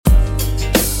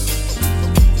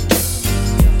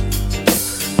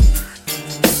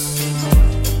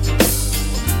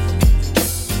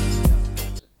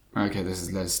Okay, this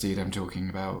is Les Steed. I'm talking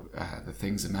about the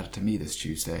things that matter to me this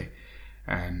Tuesday.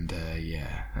 And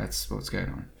that's what's going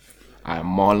on. I'm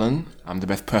Marlon. I'm the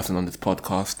best person on this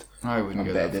podcast. I wouldn't I'm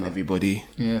go better that than far. everybody.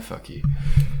 Yeah, fuck you.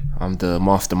 I'm the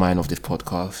mastermind of this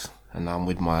podcast. And I'm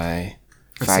with my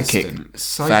Sidekick.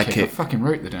 sidekick. I fucking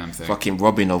wrote the damn thing. Fucking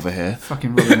Robin over here.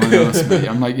 Fucking rubbing my ass, mate.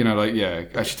 I'm like,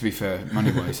 actually, to be fair,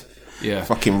 money-wise. Yeah.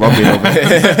 Fucking Robin over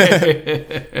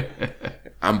here.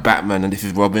 I'm Batman and this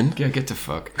is Robin. Yeah, get to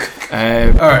fuck.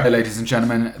 Alright, ladies and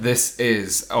gentlemen, this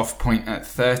is Off Point at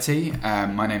 30.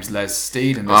 My name's Les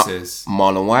Steed and this is...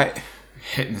 Marlon White.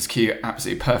 Hitting this cue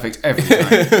absolutely perfect every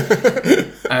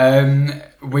time.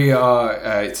 We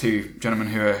are two gentlemen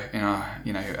who are in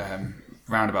our,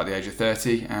 round about the age of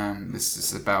 30. This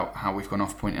is about how we've gone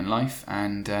off point in life,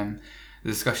 and the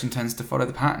discussion tends to follow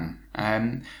the pattern.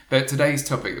 But today's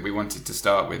topic that we wanted to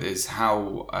start with is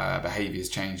how behaviours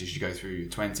change as you go through your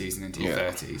 20s and into your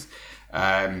 30s.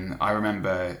 I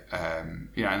remember,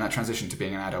 in that transition to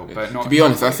being an adult, but not... To be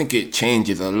honest, I think it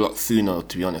changes a lot sooner,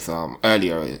 to be honest.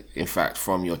 Earlier, in fact,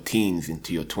 from your teens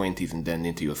into your 20s and then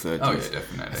into your 30s. Oh, yeah,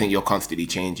 definitely. I think you're constantly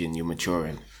changing, you're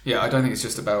maturing. Yeah, I don't think it's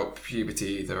just about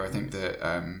puberty either. I think that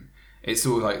it's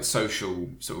all like social,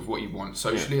 sort of what you want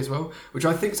socially as well, which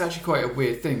I think is actually quite a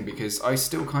weird thing because I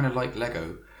still kind of like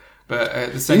Lego. But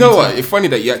at the same time... what? It's funny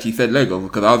that you actually said Lego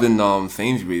because I was in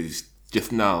Sainsbury's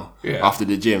just now after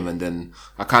the gym, and then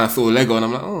I kind of saw Lego and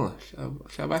I'm like, oh,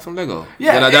 should I buy some Lego?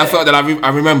 Yeah, and I thought that I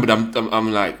remembered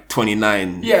I'm like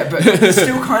 29. Yeah, but it's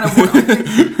still kind of.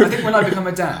 I think when I become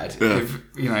a dad,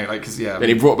 Then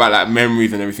he brought back like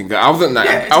memories and everything. I wasn't like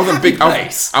I wasn't big.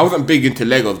 I wasn't big into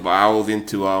Legos, but I was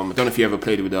into I don't know if you ever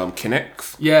played with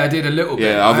Kinects. Yeah, I did a little bit.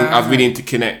 Yeah, I was really into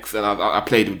Kinects, and I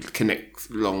played with Kinects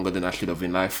longer than I should have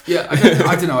in life. Yeah,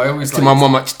 I don't know. I always my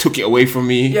mum actually took it away from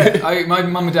me. Yeah, my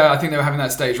mum and dad, I think they were having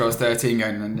that stage where I was 13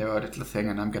 going, and a little thing,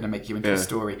 and I'm going to make you into a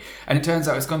story. And it turns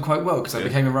out it's gone quite well because I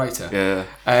became a writer. Yeah.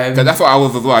 That's what I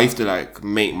was as well. I used to like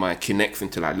make my Kinects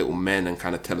into like little men and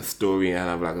kind of tell a story and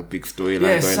have like a big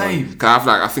storyline going on. Cause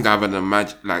I think I have an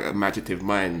imaginative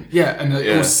mind. Yeah, and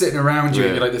all sitting around you,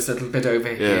 and you're like this little bit over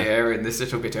here and this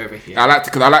little bit over here. I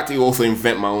like to also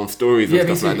invent my own stories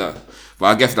and stuff like that. But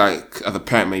I guess like as a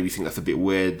parent, maybe you think that's a bit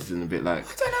weird and a bit like...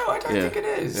 I don't know. I don't think it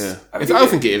is. Yeah. I don't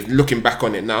think it is looking back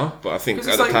on it now, but I think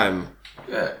at the time...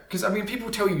 Yeah, because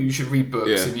people tell you should read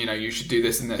books and you should do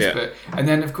this and this, and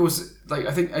then of course, like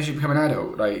I think as you become an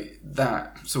adult, like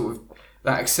that sort of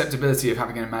that acceptability of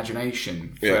having an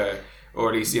imagination for, or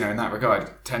at least in that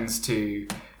regard, tends to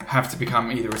have to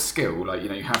become either a skill, like you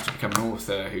have to become an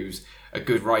author who's a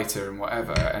good writer and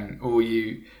whatever,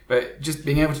 but just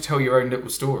being able to tell your own little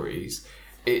stories,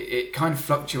 it kind of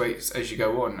fluctuates as you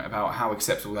go on about how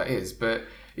acceptable that is, but.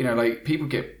 Like people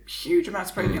get huge amounts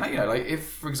of praise. Like if,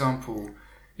 for example,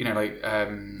 like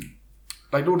Lord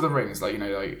of the Rings, like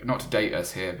not to date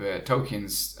us here, but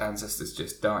Tolkien's ancestors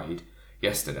just died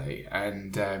yesterday,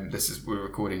 and we're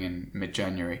recording in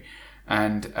mid-January,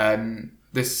 and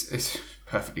this is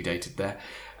perfectly dated there.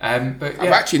 But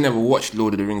I've actually never watched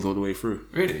Lord of the Rings all the way through.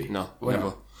 Really? No, Why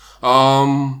never.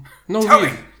 not? Tell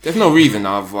me. There's no reason.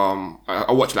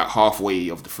 I watched like halfway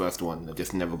of the first one. I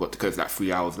just never got to, because it's like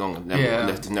 3 hours long. I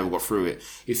just never got through it.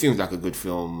 It seems like a good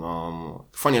film.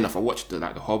 Funny enough, I watched The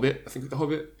Hobbit. I think it's The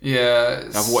Hobbit. Yeah,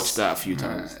 I've watched that a few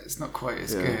times. It's not quite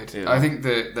as good. Yeah. I think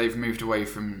that they've moved away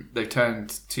from. They've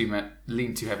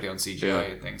leaned too heavily on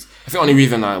CGI and things. I think the only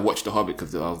reason I watched The Hobbit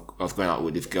because I was going out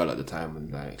with this girl at the time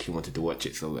and like she wanted to watch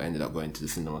it, so I ended up going to the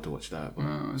cinema to watch that.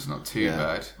 Well, it's not too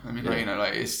bad. I mean,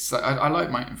 it's like, I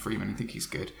like Martin Freeman. I think he's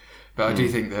good. But I do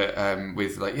think that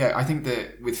I think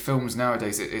that with films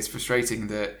nowadays, it's frustrating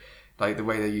that like the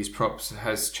way they use props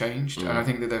has changed, and I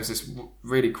think that there was this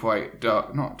really quite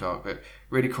not dark, but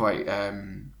really quite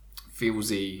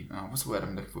feelsy. Oh, what's the word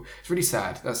I'm looking for? It's really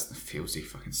sad. That's feelsy,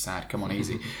 fucking sad. Come on,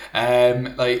 easy.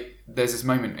 Like there's this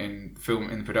moment in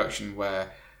the production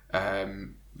where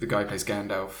the guy who plays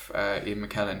Gandalf, Ian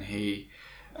McKellen, he.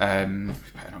 Better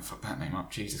not fuck that name up,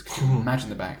 Jesus! Could you imagine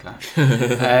the backlash?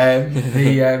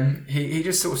 He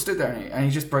just sort of stood there and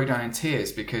he just broke down in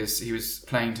tears because he was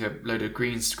playing to a load of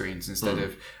green screens instead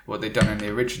of what they'd done in the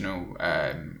original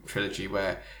trilogy,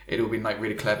 where it'd all been like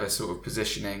really clever sort of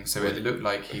positioning, so it looked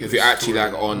like he. Is it actually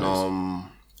like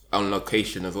on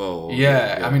location as well?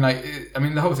 Yeah. I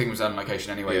mean, the whole thing was on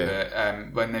location anyway.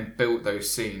 But when they built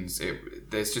those scenes,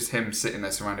 there's just him sitting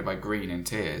there surrounded by green in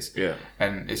tears. Yeah,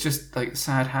 and it's just like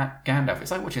sad Gandalf.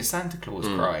 It's like watching Santa Claus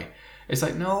cry. It's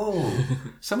like, no,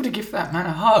 somebody give that man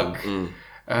a hug.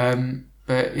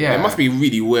 But yeah, it must be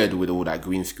really weird with all that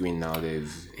green screen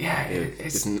nowadays. Yeah,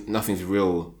 nothing's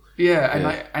real.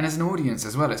 Yeah, and as an audience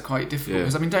as well, it's quite difficult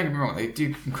because I mean, don't get me wrong, they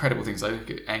do incredible things. Like look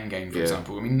at Endgame, for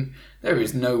example. I mean, there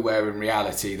is nowhere in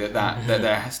reality that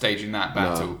they're staging that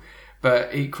battle,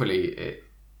 but equally,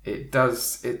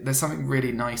 there's something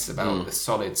really nice about the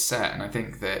solid set, and I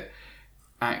think that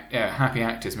happy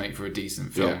actors make for a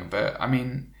decent film. Yeah. But I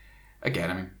mean,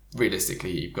 again,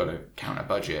 realistically, you've got to count a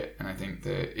budget, and I think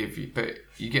that but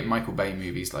you get Michael Bay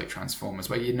movies like Transformers,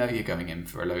 where you know you're going in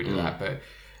for a load of that, but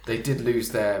they did lose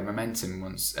their momentum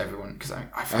once everyone because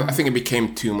I think it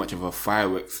became too much of a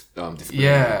fireworks display.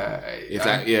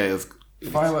 Yeah,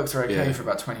 fireworks are okay for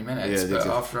about 20 minutes, but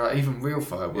after even real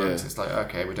fireworks, it's like,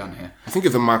 okay, we're done here. I think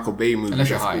it's a Michael Bay movie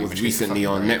that was recently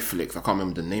on Netflix. I can't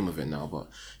remember the name of it now, but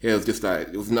it was just like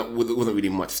it wasn't really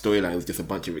much storyline. It was just a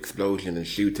bunch of explosion and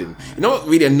shooting. You know what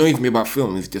really annoys me about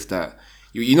film is just that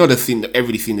you know the scene,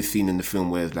 everybody's seen the scene in the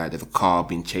film where it's like there's a car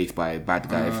being chased by bad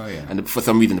guys, and for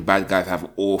some reason the bad guys have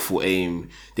awful aim.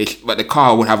 But the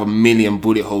car would have a million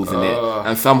bullet holes in it,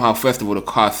 and somehow, first of all, the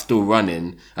car's still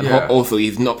running, and also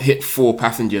he's not hit 4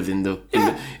 passengers in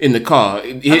the car.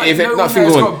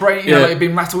 Got brain, like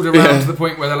been rattled around to the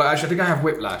point where they're like, actually, I think I have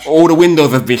whiplash. All the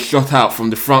windows have been shot out from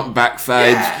the front, back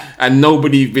sides, and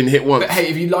nobody's been hit once. But hey,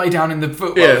 if you lie down in the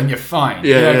footwell, then you're fine.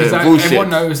 Because everyone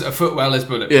knows a footwell is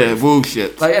bulletproof. Yeah, bullshit.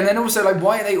 Like, and then also, like,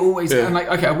 why are they always... And like,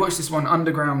 okay, I watched this one,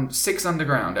 Underground, 6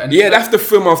 Underground. And that's the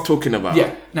film I was talking about.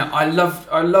 Yeah. Now, I love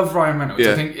Ryan Reynolds.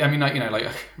 I think,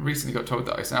 I recently got told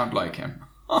that I sound like him.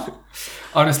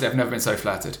 Honestly, I've never been so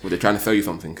flattered. Were they trying to sell you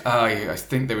something? I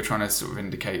think they were trying to sort of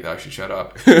indicate that I should shut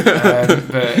up. But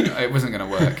it wasn't going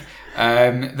to work.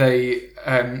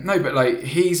 No, but like,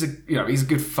 he's a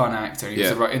good fun actor. He's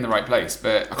in the right place.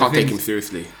 But I can't take him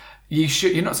seriously.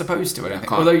 You're not supposed to, I don't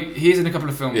think. Although he is in a couple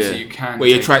of films, so you can. Where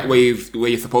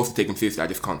you're supposed to take him seriously, I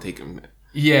just can't take him.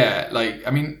 Yeah, like,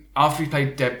 I mean, after he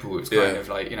played Deadpool, it's kind of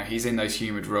like, he's in those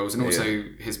humoured roles, and also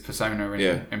his persona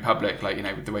in public, like,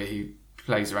 with the way he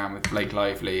plays around with Blake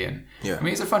Lively, and I mean,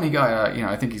 he's a funny guy.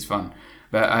 I think he's fun.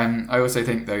 But I also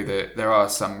think though that there are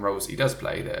some roles he does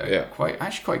play that are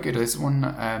quite good. There's one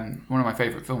of my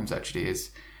favourite films actually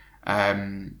is.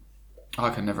 I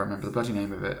can never remember the bloody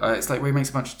name of it. It's like where he makes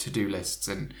a bunch of to-do lists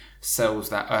and sells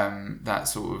that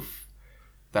sort of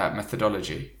that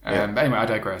methodology. But anyway, I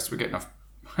digress. We're getting off.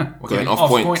 We're getting off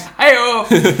point. Hey-oh!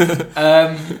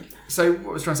 So what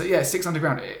I was trying to say? 6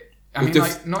 Underground. I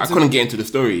couldn't get into the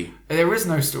story. There is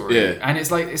no story, and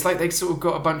it's like they sort of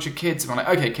got a bunch of kids and I'm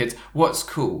like, okay, kids, what's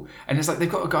cool? And it's like they've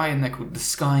got a guy in there called the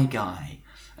Sky Guy.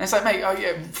 And it's like,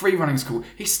 mate, free running's cool.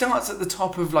 He starts at the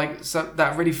top of like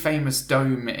that really famous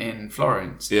dome in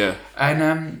Florence. Yeah.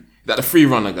 And that the free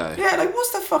runner guy. Yeah, like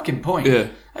what's the fucking point? Yeah.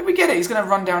 Like we get it. He's gonna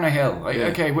run down a hill. Like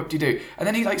okay, whoop-de-doo. And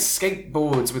then he like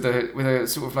skateboards with a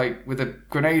sort of like with a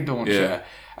grenade launcher. Yeah.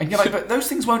 And you're like, but those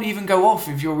things won't even go off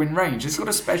if you're in range. It's got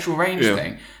a special range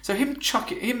thing. So him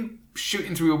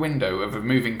shooting through a window of a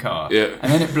moving car,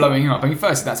 and then it blowing up. I mean,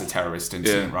 first that's a terrorist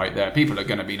incident right there. People are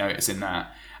going to be noticing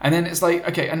that. And then it's like,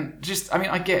 okay, and just, I mean,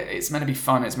 I get it. It's meant to be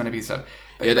fun. It's meant to be stuff.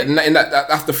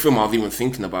 That's the film I was even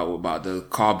thinking about the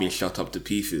car being shot up to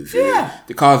pieces. Yeah.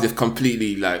 The car's just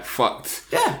completely, like, fucked.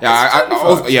 Yeah.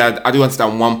 I do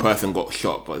understand one person got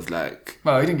shot, but it's like...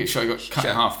 Well, he didn't get shot. He got cut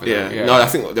in half. Yeah. No, I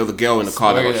think there was a girl in the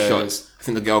car that got shot. I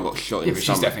think the girl got shot in the but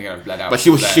stomach. She's definitely going to have bled out. But she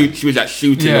was like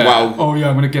shooting while... Oh, yeah,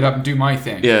 I'm going to get up and do my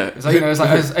thing. Yeah. It's like,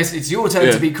 it's your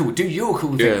turn to be cool. Do your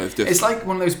cool thing. Yeah, it's like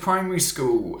one of those primary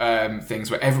school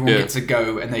things where everyone gets a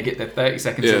go and they get their 30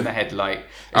 seconds in the headlight.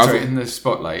 In the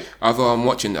spotlight. I was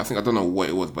watching, I don't know what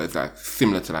it was, but it's like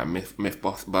similar to like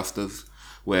Mythbusters,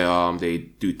 where they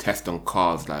do tests on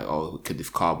cars, like, oh, could this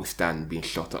car withstand being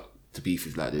shot up to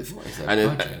pieces like this? And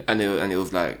it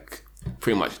was like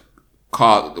pretty much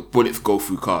bullets go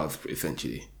through cars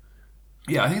essentially.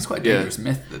 Yeah, I think it's quite a dangerous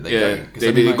myth that they don't.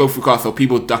 They go through cars, so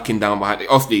people ducking down behind.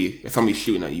 Obviously, if somebody's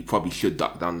shooting at you, you probably should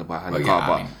duck down behind the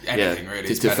car. But anything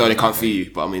really, so they can't see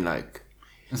you. But I mean, like.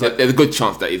 There's a good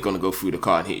chance that he's going to go through the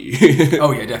car and hit you.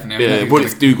 Oh yeah, definitely.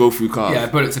 Bullets do go through cars. Yeah,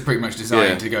 bullets are pretty much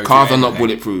designed to go. Cars are not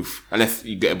bulletproof unless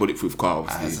you get a bulletproof car.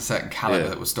 Obviously, there's a certain caliber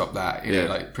that will stop that.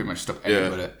 Like pretty much stop any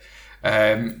bullet.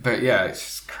 But yeah, it's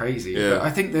just crazy. Yeah. But I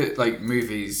think that like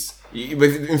movies,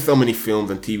 in so many films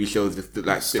and TV shows, like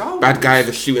the bad guys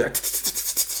are shooting,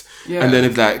 and then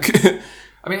it's like.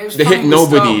 I mean, it was they hit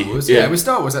nobody. Star Wars. With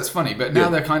Star Wars, that's funny. But now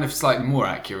they're kind of slightly more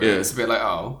accurate. It's a bit like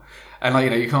and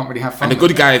like you can't really have fun. And the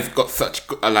good guys got such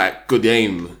good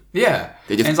aim. Yeah,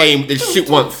 they just aim. They just shoot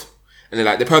once, And then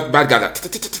like the bad guy like,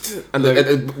 and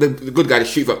the good guy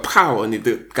just shoots like pow, and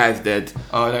the guy's dead.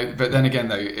 Oh no! But then again,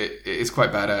 though, it is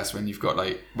quite badass when you've got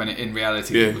like when in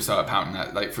reality people start pouting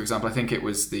that. Like for example, I think it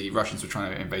was the Russians were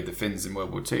trying to invade the Finns in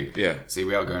World War II. Yeah. See,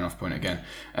 we are going off point again.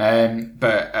 It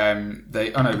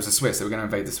was the Swiss. They were going to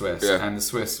invade the Swiss, and the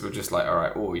Swiss were just like, all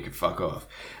right, you can fuck off.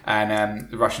 And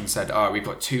the Russians said, we've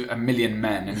got 1 million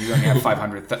men, and you only have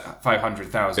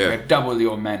 500,000. We have double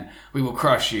your men. We will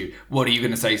crush you. What are you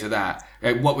going to say to that?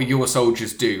 What will your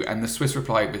soldiers do? And the Swiss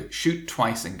replied with, shoot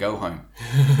twice and go home.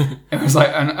 It was like,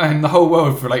 and the whole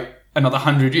world for like another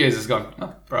 100 years has gone,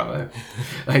 oh, bravo.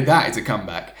 Like that is a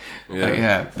comeback.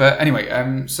 But anyway,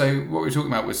 so what we were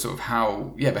talking about was sort of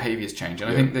how, behaviours change.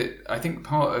 And I think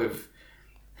part of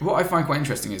what I find quite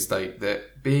interesting is like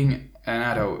that being an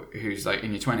adult who's like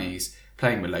in your 20s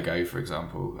playing with Lego, for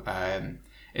example,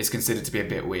 is considered to be a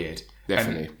bit weird.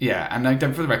 Definitely. And like,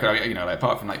 for the record, you know, like,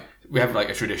 apart from like, we have like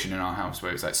a tradition in our house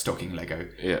where it's like stocking Lego.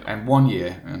 Yeah. And one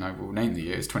year, and I will name the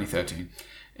year, it's 2013,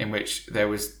 in which there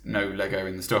was no Lego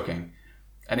in the stocking.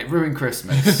 And it ruined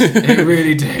Christmas. It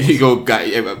really did.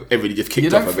 Everybody just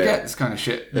kicked off a bit. You don't forget this kind of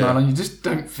shit, Marlon. You just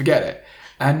don't forget it.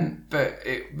 But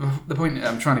the point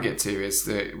I'm trying to get to is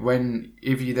that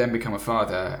if you then become a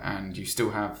father and you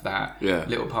still have that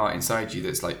little part inside you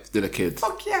that's like, still a kid.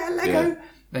 Fuck yeah, Lego.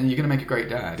 Then you're going to make a great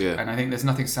dad. Yeah. And I think there's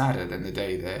nothing sadder than the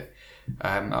day that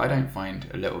I don't find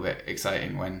a little bit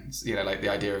exciting when, you know, like the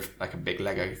idea of like a big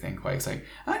Lego thing quite exciting.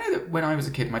 I know that when I was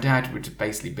a kid, my dad would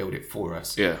basically build it for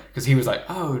us. Yeah. Because he was like,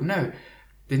 oh no,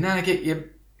 did Nana get you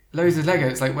loads of Lego?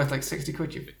 It's like worth like 60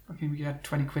 quid. You had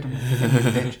 20 quid on the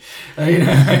bitch. You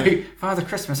know, Father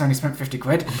Christmas only spent 50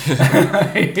 quid.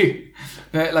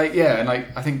 But like, and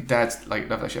like, I think dads like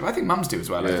love that shit. But I think mums do as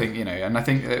well. I think, you know, and I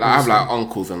think like, I have like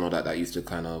uncles and all that used to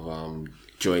kind of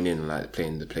join in, like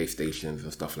playing the PlayStations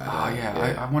and stuff like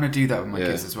that. I want to do that with my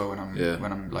kids as well when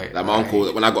I'm like my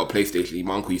uncle, when I got a PlayStation,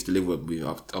 my uncle used to live with me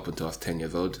up until I was 10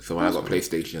 years old. So when I got a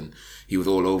PlayStation, he was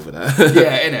all over that.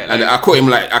 Yeah, innit? And I caught him,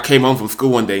 like, I came home from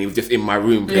school one day and he was just in my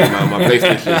room playing my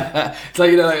PlayStation. It's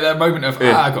like, you know, like that moment of,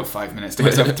 I've got 5 minutes to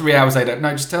myself. 3 hours later,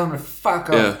 no, just tell him to fuck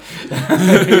off.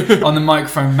 On the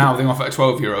microphone, mouthing off at a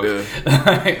 12-year-old.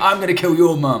 I'm going to kill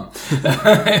your mum.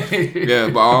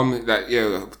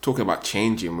 Talking about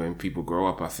changing when people grow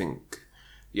up, I think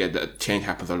the change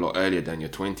happens a lot earlier than your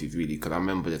 20s, really, because I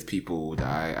remember there's people that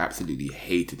I absolutely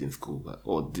hated in school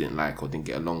or didn't like or didn't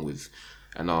get along with,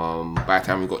 and by the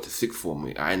time we got to sixth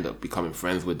form, I ended up becoming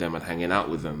friends with them and hanging out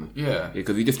with them,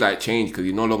 because you just like change, because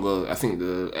you no longer, I think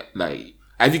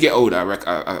as you get older,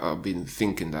 I've been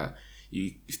thinking that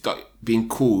you start being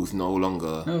cool is no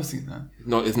longer. I was thinking that.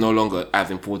 It's no longer as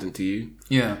important to you.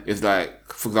 Yeah. It's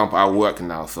like, for example, I work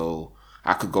now, so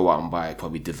I could go out and buy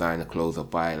probably designer clothes or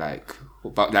buy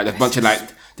there's a bunch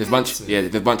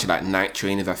of like night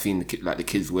trainers I've seen the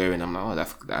kids wearing. I'm like,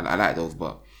 I like those,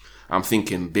 but I'm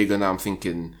thinking bigger now. I'm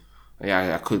thinking,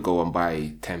 I could go and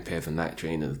buy 10 pairs of night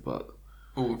trainers, but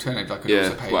alternative, I could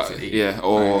also pay to eat.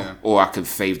 Or I could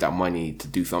save that money to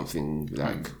do something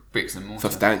like bricks and mortar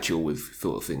substantial with,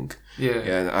 sort of thing.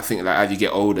 And I think like as you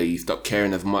get older, you stop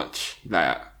caring as much.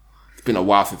 Like, it's been a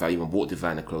while since I even bought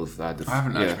designer clothes. I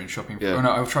haven't actually been shopping. No,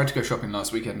 I tried to go shopping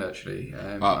last weekend actually.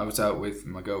 I was out with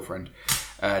my girlfriend,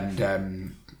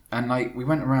 and like we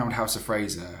went around House of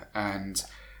Fraser, and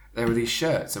there were these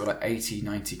shirts that were like 80,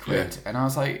 90 quid, and I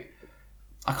was like,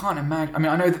 I can't imagine. I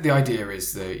mean, I know that the idea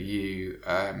is that you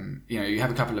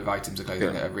have a couple of items of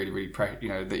clothing that are really, really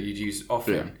that you'd use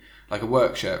often, like a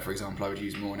work shirt, for example. I would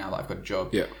use more now that I've got a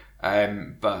job.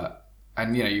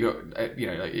 And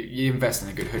you invest in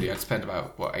a good hoodie. I'd spend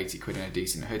about 80 quid in a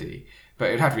decent hoodie, but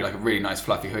it'd have to be like a really nice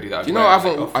fluffy hoodie that I'd wear. I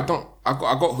got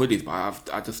hoodies, but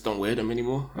I just don't wear them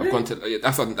anymore. Really? I've gone to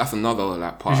that's another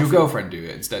like part. Does your girlfriend do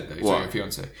it instead though? So your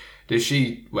fiance, does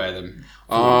she wear them?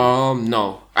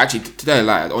 No. Actually, today I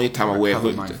lied. The only time I wear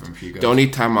hoodies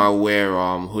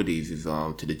is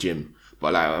to the gym.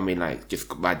 But like, I mean, like,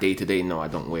 just my day to day, no, I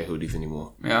don't wear hoodies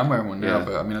anymore. Yeah, I'm wearing one now,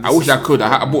 but I mean, I wish I could.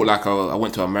 I bought like I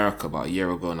went to America about a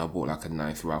year ago and I bought like a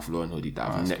nice Ralph Lauren hoodie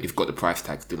that it's got the price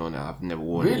tag still on it. I've never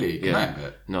worn it. Really? Yeah.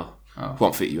 No.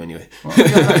 Won't fit you anyway. Well,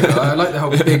 I like the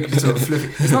whole big sort of fluffy.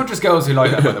 It's not just girls who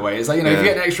like that, by the way. It's like, if you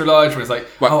get an extra large one, it's like,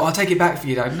 I'll take it back for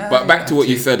you. Like, no, but back to what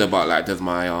you said about like, does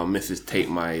my missus take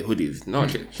my hoodies? No,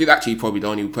 she's actually probably the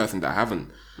only person that I haven't.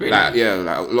 Really? Like,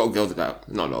 like a lot of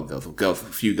girls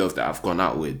a few girls that I've gone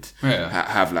out with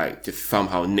have like just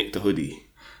somehow nicked a hoodie.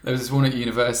 There was this one at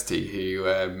university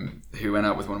who went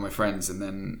out with one of my friends, and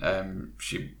then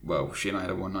she and I had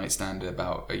a one night stand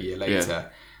about a year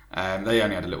later. They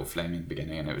only had a little flame in the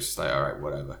beginning, and it was just like, all right,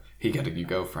 whatever. He had a new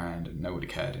girlfriend, and nobody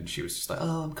cared, and she was just like,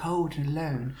 oh, I'm cold and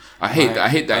alone. I hate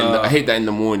that in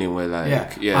the morning where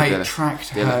I tracked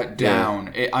her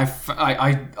down.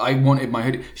 I wanted my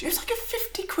hoodie. She was like a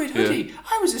 50 quid hoodie. Yeah.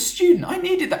 I was a student. I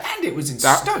needed that, and it was in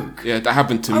Stoke. Yeah, that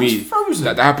happened to me. Was frozen.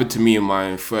 That happened to me in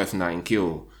my first night in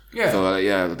Kiel. Yeah.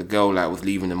 So the girl was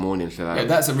leaving in the morning. So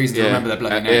that's the reason to remember their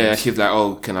bloody names. Yeah, she's like,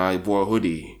 "Oh, can I borrow a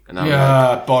hoodie?" And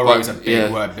I'm borrow's a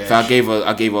big word, bitch. So I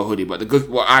gave her a hoodie. But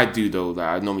what I do though, that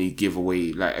I normally give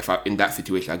away, like if I in that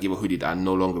situation, I give a hoodie that I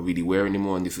no longer really wear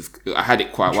anymore. And I had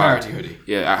it quite a while. Charity hoodie.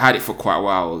 Yeah, I had it for quite a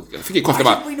while. I think it cost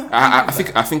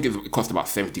I think it cost about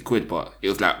 70 quid, but it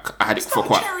was like I had it for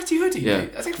quite. Charity hoodie. Yeah,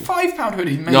 that's like £5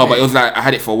 hoodie. Maybe. No, but it was like I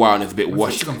had it for a while and it was a bit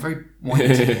washed. It's very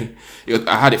white.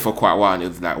 I had it for quite a while and it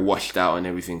was like washed out and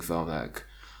everything. So I'm like,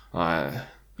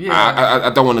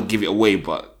 I don't want to give it away,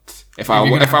 but if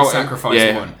I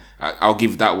sacrifice one, I'll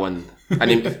give that one. And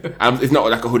it's not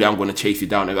like a hoodie I'm going to chase you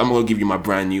down. I'm going to give you my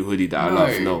brand new hoodie that I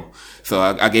love. No. So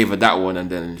I gave her that one, and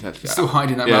then still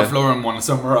hiding that Ralph Lauren one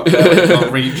somewhere up there. I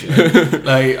can't reach it.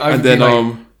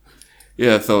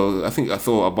 So I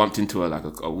saw I bumped into her like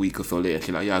a week or so later.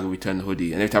 She's like, I returned the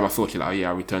hoodie. And every time I saw her, she's like,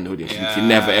 I returned the hoodie. And she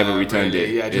never ever returned it.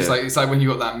 Yeah, like it's like when you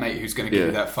got that mate who's going to give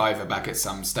you that $5 back at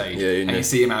some stage, and you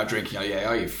see him out drinking.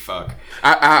 You fuck.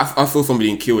 I saw somebody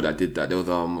in Kiel that did that. There was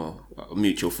a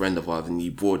mutual friend of ours, and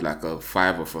he bought like a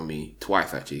 $5 from me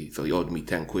twice actually. So he owed me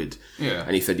 10 quid. Yeah.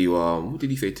 And he said what did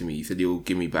he say to me? He said he'll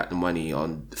give me back the money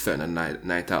on a certain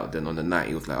night out. Then on the night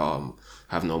he was like,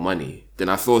 have no money. Then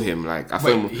I saw him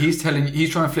he's trying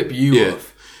to flip you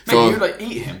off. Mate, so, you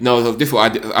eat him. No, so this is what I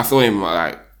did. I saw him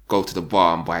go to the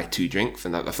bar and buy 2 drinks,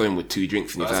 and I saw him with 2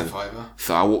 drinks in his hand.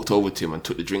 So I walked over to him and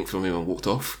took the drinks from him and walked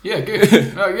off. Yeah,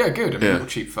 good. No, yeah, good. Little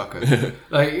cheap fucker.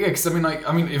 Because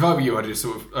if I were you, I'd just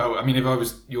sort of. If I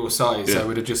was your size, I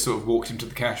would have just sort of walked him to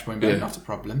the cash point. But not a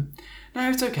problem. No,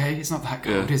 it's okay. It's not that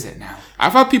cold, is it now?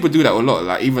 I've had people do that a lot.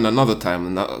 Like even another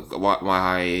time,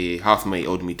 my housemate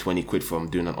owed me 20 quid from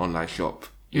doing an online shop.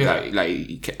 Yeah.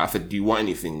 I said, "Do you want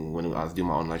anything?" When I was doing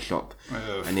my online shop,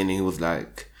 and then he was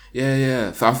like,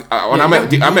 "Yeah." So when I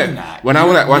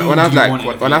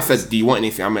said, "Do you want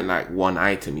anything?" I meant like one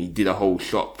item. He did a whole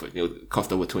shop. It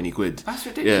cost over 20 quid. That's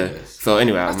ridiculous. Yeah. So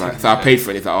anyway, I paid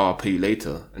for it. He's like, "I'll pay you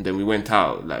later." And then we went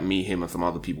out. Like me, him, and some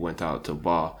other people went out to a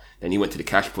bar. Then he went to the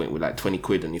cash point with like 20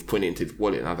 quid, and he's putting it into his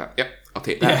wallet. And I was like, "Yep, I'll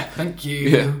take that." Yeah, thank you.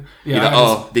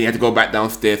 Yeah. Then you had to go back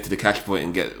downstairs to the cash point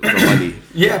and get the money.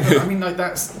 Yeah, but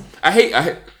that's. I hate.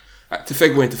 To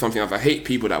segue into something else, I hate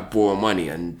people that borrow money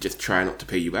and just try not to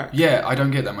pay you back. Yeah, I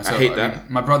don't get that myself. I hate that.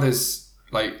 My brother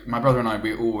and I,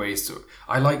 we always.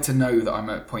 I like to know that I'm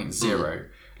at point zero.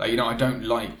 I don't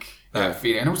like that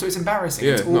feeling, and also it's embarrassing.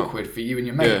 It's awkward for you and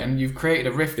your mate, and you've created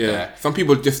a rift there. Some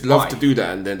people just love to do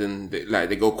that, and then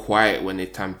they go quiet when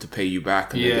it's time to pay you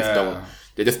back, and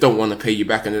they just don't want to pay you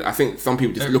back. And I think some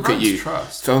people just look at you.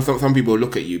 Trust. Some people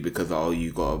look at you because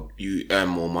you earn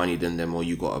more money than them, or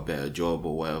you got a better job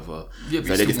or whatever. Yeah,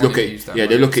 so they just look at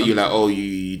they look at you like,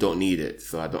 you don't need it,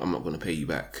 so I'm not going to pay you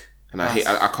back. And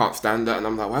I can't stand that, and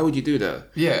I'm like, why would you do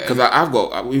that? Yeah,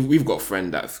 because we've got a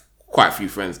friend that's. Quite a few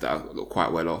friends that are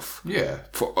quite well off. Yeah.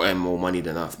 Earn more money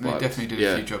than us. They definitely did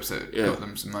a few jobs that got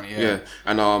them some money. Yeah.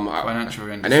 And financial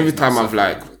and every time I've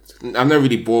never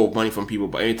really borrowed money from people,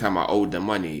 but anytime I owed them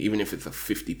money, even if it's a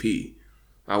 50p,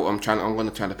 I'm going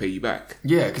to try to pay you back.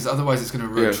 Yeah, because otherwise it's going to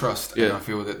ruin trust, and I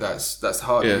feel that's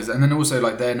hard. Yeah. And then also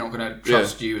they're not going to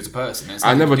trust you as a person.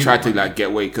 I never tried to get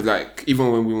away because even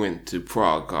when we went to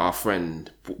Prague, our friend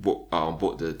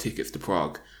bought the tickets to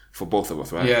Prague. For both of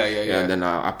us, right? Yeah. And then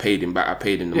I paid him back. I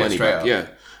paid him the money back. Up. Yeah,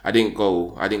 I didn't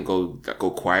go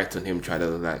quiet on him. Try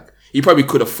to he probably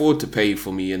could afford to pay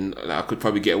for me, and I could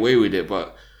probably get away with it.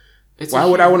 But why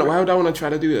would I want to try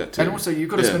to do that? And also, you've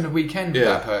got to spend a weekend with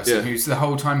that person who's the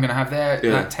whole time going to have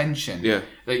that tension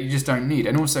that you just don't need.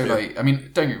 And also,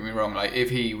 don't get me wrong.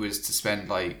 If he was to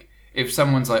spend if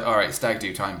someone's like, all right, stag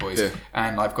do time, boys,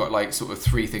 and I've got sort of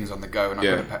 3 things on the go, and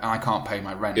I can't pay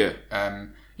my rent.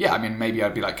 Maybe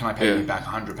I'd be like, can I pay you back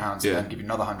 £100 and then give you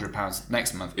another £100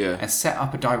 next month and set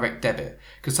up a direct debit?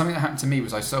 Because something that happened to me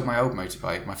was I sold my old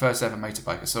motorbike, my first ever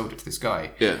motorbike. I sold it to this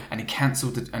guy, and he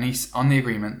cancelled and he's on the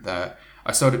agreement that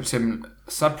I sold it to him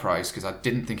sub price because I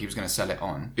didn't think he was going to sell it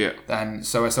on. Then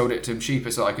so I sold it to him cheaper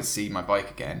so I could see my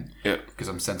bike again. Because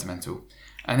I'm sentimental.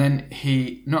 And then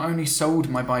he not only sold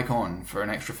my bike on for an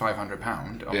extra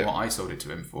 £500 on what I sold it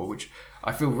to him for, which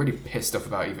I feel really pissed off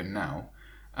about even now.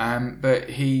 But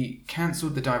he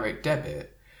cancelled the direct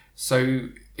debit. So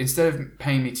instead of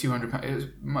paying me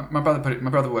 £200, my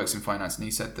brother works in finance, and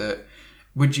he said that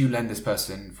would you lend this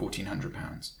person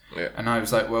 £1,400? Yeah. And I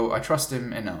was like, well, I trust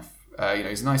him enough.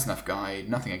 He's a nice enough guy,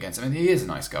 nothing against him. And he is a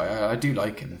nice guy. I do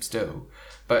like him still.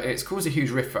 But it's caused a huge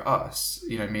rift for us,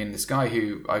 me and this guy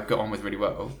who I got on with really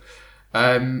well,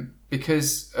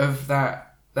 because of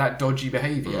that dodgy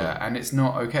behaviour, and it's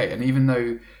not okay. And even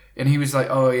though, and he was like,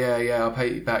 oh yeah, I'll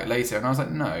pay you back later. And I was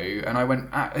like, no. And I went,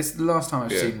 it's the last time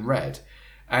I've seen Red.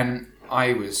 And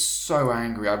I was so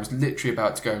angry. I was literally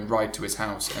about to go and ride to his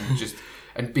house and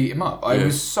and beat him up. I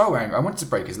was so angry. I wanted to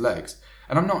break his legs.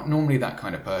 And I'm not normally that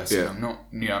kind of person. Yeah. I'm not,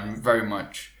 I'm very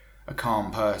much a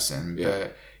calm person,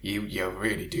 but you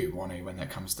really do want to when it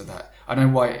comes to that. I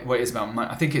don't know what it is about money.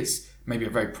 I think it's maybe a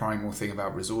very primal thing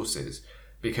about resources,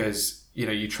 because,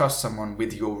 you trust someone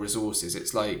with your resources.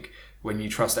 It's like when you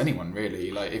trust anyone, really.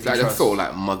 Like, if that's sort of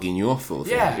like mugging you off or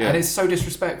something. Yeah, and it's so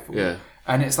disrespectful. Yeah.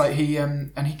 And it's like he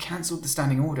cancelled the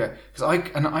standing order, because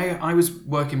I was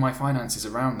working my finances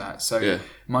around that. So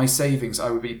my savings, I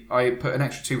put an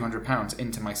extra £200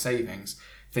 into my savings,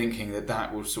 thinking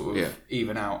that will sort of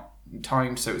even out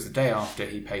time. So it was the day after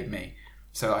he paid me,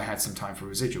 so I had some time for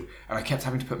residual, and I kept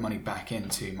having to put money back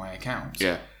into my account.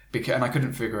 Yeah. And I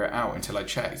couldn't figure it out until I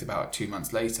checked about 2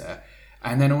 months later,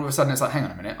 and then all of a sudden it's like, hang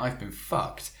on a minute, I've been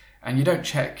fucked. And you don't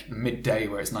check midday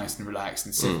where it's nice and relaxed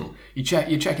and civil.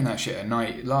 You're checking that shit at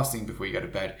night, last thing before you go to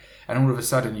bed, and all of a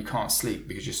sudden you can't sleep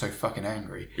because you're so fucking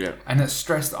angry. Yeah. And that's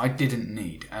stress that I didn't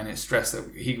need, and it's stress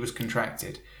that he was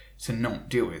contracted to not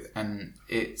deal with. And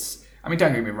don't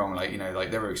get me wrong,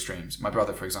 there are extremes. My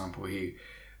brother, for example,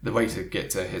 the way to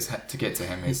get to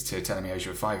him is to tell him he owes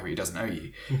you a £5 he doesn't owe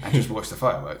you, and just watch the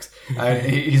fireworks.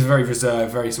 He's very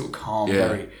reserved, very sort of calm,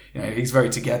 very, he's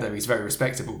very together, he's very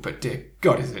respectable. But dear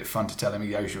God, is it fun to tell him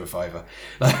he owes you a £5?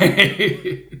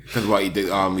 Because what he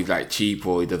did, he's like cheap,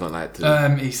 or he doesn't like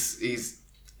to.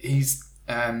 He's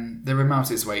the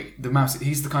mouse's weight.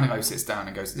 He's the kind of guy who sits down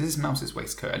and goes, "Is this mouse's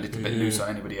waistcoat a little bit loose on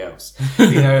anybody else?"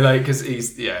 Because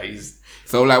he's.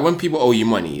 So, like, when people owe you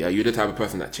money, are you the type of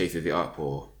person that chases it up,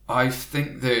 or? I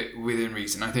think that within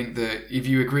reason. I think that if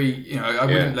you agree, I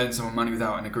wouldn't lend someone money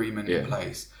without an agreement in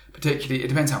place. Particularly, it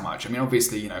depends how much. I mean,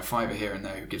 obviously, £5 here and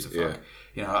there, who gives a fuck?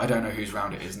 I don't know whose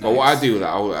round it is next. But what I do, like,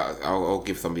 I'll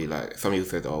give somebody, like, somebody who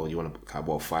said, "Oh, you want to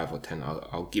borrow 5 or 10?"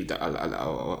 I'll give that.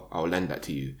 I'll lend that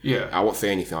to you. Yeah. I won't say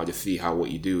anything. I'll just see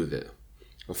what you do with it.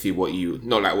 I'll see what you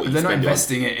not like what you spend. They're not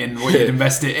investing it in what you'd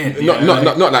invest it in.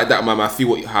 Not like that, man. I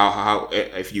see how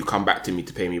if you come back to me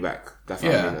to pay me back. That's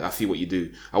what I mean. I see what you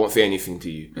do. I won't say anything to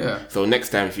you. Yeah. So next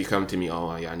time if you come to me,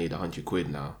 "Oh yeah, I need £100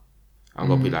 now," I'm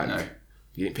gonna be like, "No.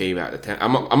 You didn't pay me back the 10."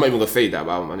 I'm not even gonna say that,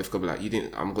 but I'm just gonna be like,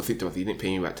 I'm gonna think to myself, "You didn't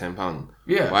pay me back £10.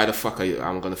 Yeah. Why the fuck are you?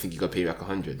 I'm gonna think you're gonna pay me back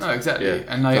 100. No, exactly. Yeah.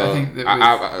 And I think that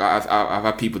I've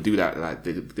had people do that. Like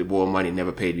they borrow money,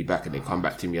 never paid me back, and they come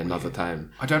back to me another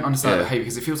time. I don't understand that behaviour,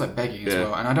 because it feels like begging as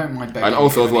well, and I don't mind begging. And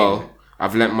also as well,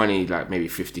 I've lent money like maybe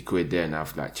 £50 there, and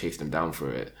I've like chased them down for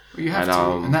it. Well, you have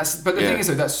to, and that's. But the thing is,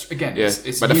 though, that's again,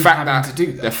 it's but you the fact having that to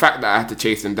do that. The fact that I had to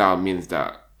chase them down means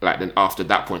that, like, then after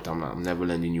that point, I'm never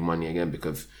lending you money again,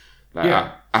 because.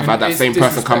 Like, I've had that same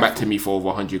person come back to me for over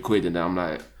 £100, and then I'm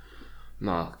like,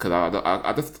 nah, because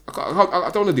I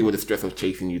don't want to deal with the stress of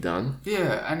chasing you down.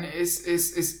 Yeah, and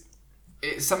it's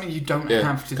something you don't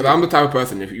have to do. Because I'm the type of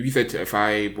person, if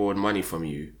I borrowed money from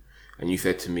you, and you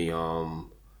said to me,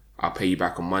 I'll pay you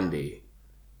back on Monday,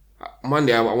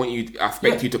 I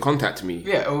expect you to contact me.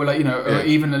 Yeah, or like, or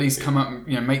even at least come up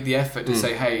and, make the effort to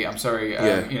say, "Hey, I'm sorry,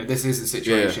 this is the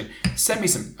situation. Send me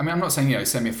some." I mean, I'm not saying,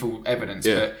 send me full evidence,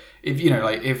 but if,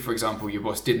 if, for example, your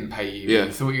boss didn't pay you, and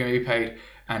you thought you were going to be paid,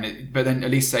 but then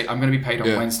at least say, "I'm going to be paid on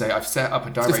Wednesday. I've set up a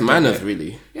direct." It's just manners,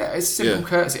 really. Yeah, it's simple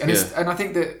courtesy, and I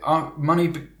think that our money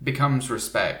becomes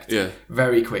respect.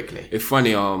 Very quickly. It's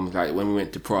funny. Like when we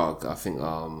went to Prague, I think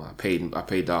I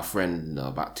paid our friend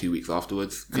about 2 weeks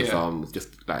afterwards, because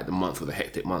just like the month was a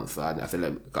hectic month. So I said,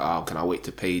 "Can I wait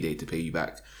to payday to pay you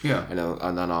back?" Yeah,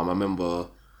 and then I remember.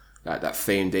 Like that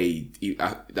same day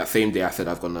I said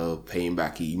I was gonna pay him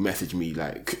back, he messaged me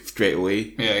like straight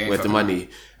away. Where's the money?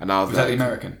 And I was like, that the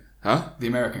American? Huh? The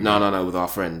American? No, with our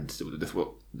friend,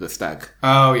 the stag.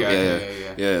 Oh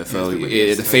yeah. So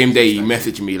the same day he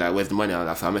messaged me like, "Where's the money?"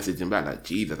 So I messaged him back like,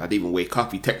 "Jesus, I didn't even wake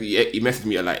up." He messaged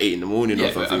me at like 8 a.m. or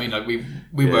something. But, I mean, like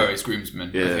we were his groomsmen.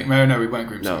 I think. No, we weren't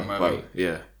groomsmen. Were we?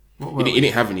 Yeah. He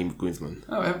didn't have any groomsmen.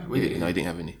 Oh, we didn't. No, he didn't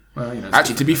have any. Well,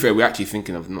 actually, to be fair, we're actually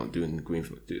thinking of not doing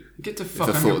groomsmen. Get to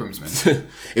fuck on your groomsmen.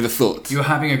 It's a thought. You're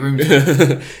having a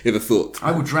groomsman. It's a thought.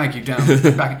 I will drag you down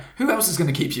back. Who else is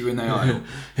going to keep you in the aisle?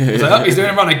 Like, he's doing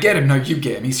a run. I get him. No, you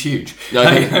get him. He's huge. No,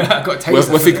 I've got taste.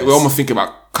 We're almost thinking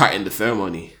about cutting the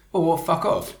ceremony. Oh, well, fuck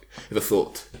off. It's a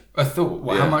thought. A thought?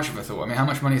 Well, how much of a thought? I mean, how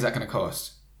much money is that going to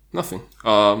cost? Nothing.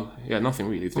 Nothing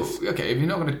really. It's just... Okay, if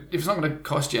it's not gonna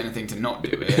cost you anything to not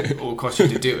do it, or cost you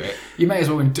to do it, you may as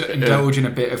well indulge in a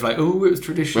bit of like, oh, it was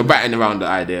traditional. We're batting around the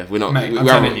idea. We're not. Mate, I'm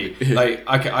telling you, like,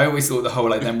 I always thought the whole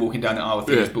like them walking down the aisle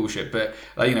thing was bullshit, but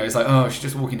like, you know, it's like, oh, she's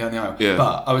just walking down the aisle. Yeah.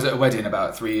 But I was at a wedding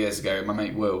about 3 years ago. My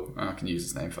mate Will, I can use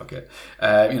his name, fuck it.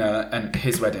 You know, and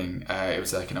his wedding, it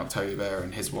was like in October,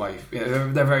 and his wife, you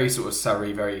know, they're very sort of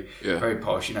Surrey, very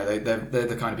posh. You know, they're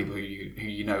the kind of people who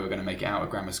you know are going to make it out of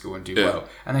grammar school and do well,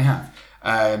 and they have.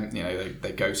 You know,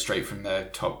 they go straight from the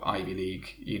top Ivy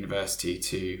League university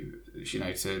to, you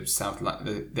know, to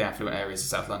the affluent areas of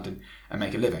South London and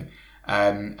make a living.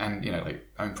 And, you know, like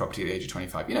own property at the age of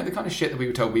 25. You know, the kind of shit that we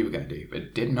were told we were going to do, but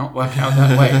it did not work out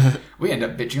that way. We end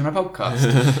up bitching on a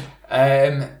podcast.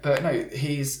 But no,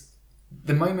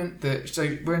 the moment that,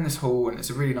 so we're in this hall and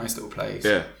it's a really nice little place.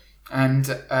 Yeah. And,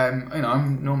 you know,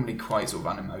 I'm normally quite sort of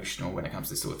unemotional when it comes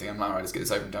to this sort of thing. I'm like, all right, let's get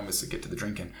this over and done with, so get to the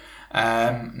drinking.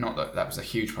 Not that was a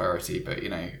huge priority, but, you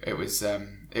know, it was a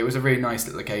really nice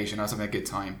little occasion. I was having a good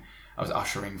time. I was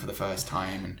ushering for the first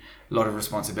time, and a lot of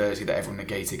responsibility that everyone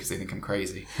negated because they think I'm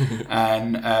crazy.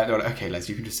 And they were like, okay, Les,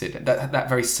 you can just sit there. That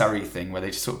very Surrey thing where they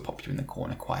just sort of pop you in the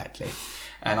corner quietly.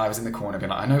 And I was in the corner being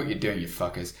like, I know what you're doing, you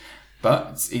fuckers. But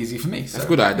it's easy for me. So. That's a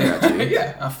good idea, actually.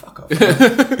 Yeah, fuck off. I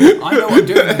know what I'm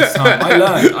doing this time. I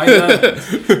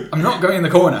learned. I'm not going in the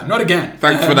corner. Not again.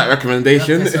 Thanks for that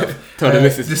recommendation. Tell the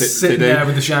missus just sitting there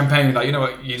with the champagne, like, you know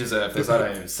what, you deserve this. I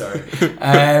don't even, sorry.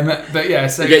 But yeah,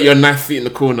 so... You get your nice seat in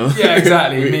the corner. Yeah,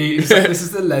 exactly. It's like, this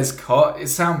is the Les cot.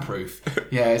 It's soundproof.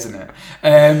 Yeah, isn't it?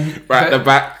 Right at the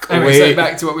back. Anyway, so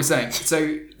back to what we're saying.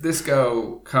 So this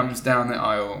girl comes down the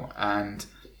aisle and...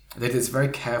 they did this very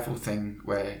careful thing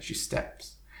where she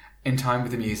steps in time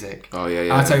with the music. Oh,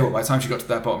 yeah. I'll tell you what, by the time she got to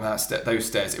that bottom of those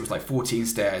stairs, it was like 14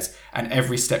 stairs, and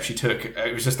every step she took,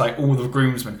 it was just like all the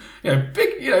groomsmen, you know,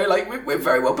 big, you know, like we're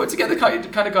very well put together kind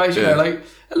of guys, you know, like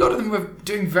a lot of them were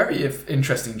doing very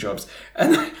interesting jobs,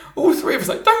 and like, all three of us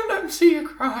like, don't let them see you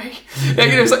cry. You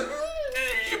know, it's like,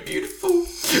 you're beautiful.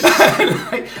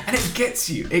 And it gets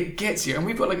you, and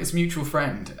we've got like this mutual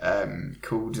friend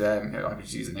called I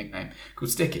would use a nickname called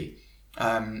Sticky.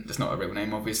 That's not a real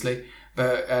name, obviously,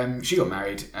 but she got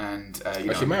married, and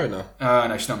is she married now?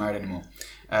 No, she's not married anymore.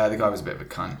 The guy was a bit of a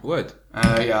cunt. Word.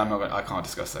 Yeah, I can't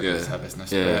discuss that. It's her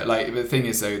business. Yeah. But the thing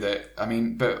is though that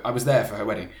but I was there for her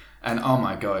wedding, and oh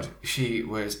my god, she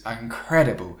was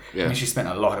incredible. Yeah. I mean, she spent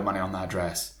a lot of money on that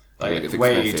dress. Like, mate,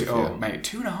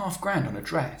 $2,500 on a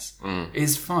dress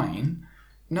is fine.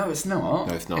 No, it's not.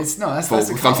 No, it's not. It's not.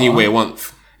 That's something you wear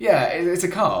once. Yeah, it's a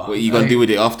car. What are you going to do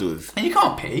with it afterwards? And you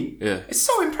can't pee. Yeah. It's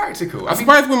so impractical. I'm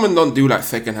surprised women don't do like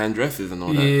second-hand dresses and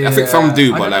all that. Yeah, I think some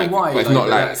do, but like, why. But it's not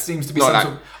like... That seems to be some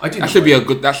sort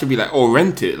of... That should be like, or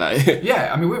rent it. Like.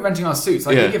 Yeah, I mean, we're renting our suits.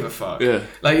 Like, we give a fuck. Yeah.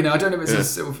 Like, you know, I don't know if it's a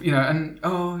sort of, you know, and,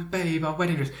 oh, babe, our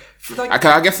wedding dress. Like,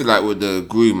 I guess like with the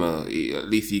groomer, at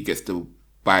least he gets to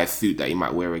buy a suit that you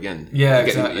might wear again. Yeah,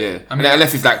 exactly. Yeah, I mean,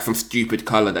 unless it's like some stupid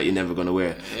colour that you're never going to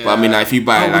wear. Yeah. But I mean, like, if you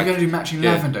buy we're going to do matching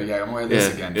lavender. Yeah, I'm going to wear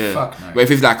this again. Yeah. Fuck no. But if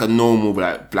it's like a normal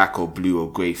like black or blue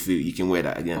or grey suit, you can wear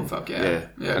that again. Oh, fuck yeah.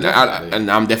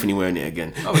 And I'm definitely wearing it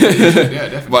again. Oh, yeah, you should. Yeah,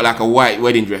 definitely. But like a white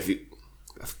wedding dress...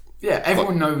 Yeah,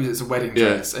 everyone knows it's a wedding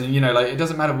dress, and you know, like, it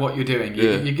doesn't matter what you're doing.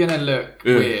 You're gonna look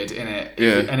weird in it.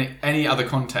 Any other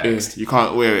context, you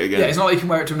can't wear it again. Yeah, it's not like you can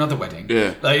wear it to another wedding.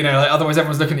 Yeah, like, you know, like, otherwise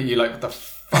everyone's looking at you like, what the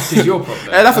fuck is your problem?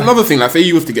 Yeah, that's another thing. Like, say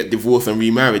you was to get divorced and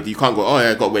remarried, you can't go, oh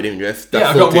yeah, I got a wedding dress. That's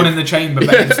I've got one in the chamber,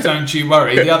 babes. Don't you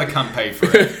worry. The other cunt paid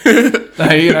for it.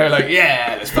 Like, you know, like,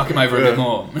 yeah, let's fuck him over a bit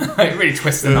more. Like, really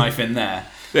twist the knife in there.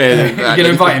 Yeah, you're gonna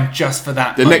invite him just for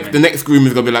that. The next groom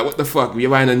is gonna be like, "What the fuck? You're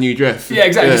buying a new dress?" Yeah,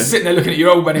 exactly. Just sitting there looking at your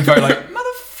old wedding photo, like,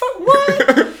 "Motherfucker,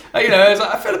 what?" Like, you know, it's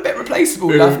like, I feel a bit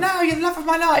replaceable. Love. No, you're the love of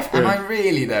my life. Am I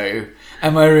really though?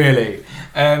 Am I really?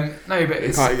 No, but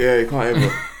it's you can't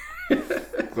ever.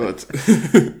 God.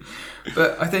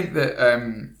 But I think that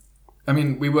I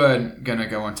mean, we weren't gonna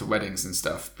go on to weddings and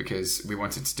stuff because we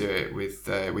wanted to do it with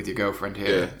your girlfriend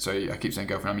here. Yeah. So I keep saying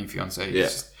girlfriend, I mean fiance. Yeah.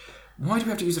 Why do we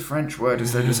have to use a French word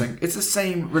instead of just saying it's the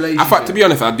same relationship? To be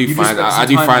honest, I do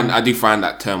find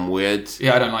that term weird.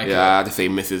 Yeah, I don't like it. Yeah, I had to say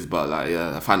Mrs., but like,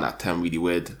 I find that term really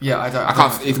weird. Yeah, I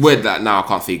can't. It's weird that now I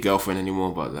can't say girlfriend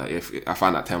anymore. But like, I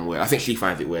find that term weird. I think she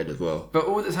finds it weird as well. But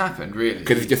all that's happened really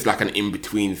because it's just like an in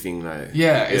between thing. Like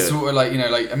it's sort of like, you know,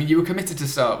 like, I mean, you were committed to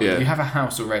start with. You have a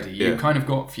house already. You kind of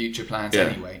got future plans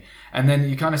anyway. And then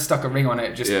you kind of stuck a ring on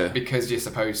it just because you're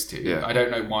supposed to. Yeah. I don't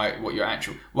know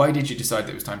why did you decide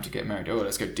that it was time to get married? Oh,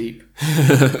 let's go deep.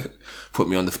 Put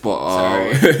me on the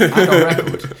spot. Sorry. I'm on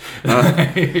record.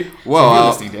 Well, so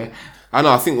listening, dear. I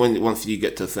know. I think once you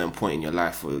get to a certain point in your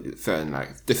life, or certain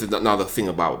like this is another thing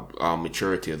about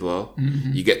maturity as well.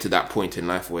 Mm-hmm. You get to that point in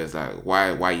life where it's like,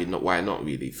 why not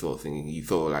really sort of thing. You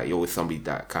sort of like you're always somebody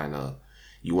that kind of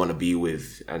you want to be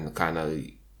with, and kind of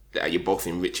that you're both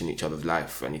enriching each other's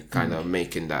life, and you're kind of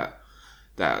making that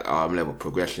level of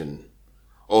progression.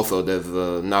 Also, there's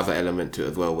another element to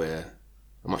it as well where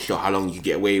I'm not sure how long you can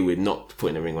get away with not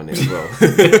putting a ring on it as well.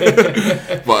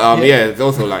 But there's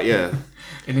also like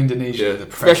in Indonesia, the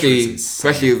pressure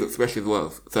especially as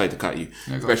well. Sorry to cut you.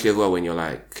 No, especially as well when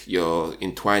you're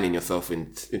entwining yourself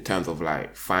in terms of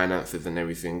like finances and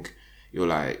everything. You're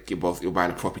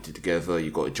buying a property together.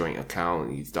 You got a joint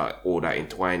account. You start all that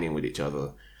entwining with each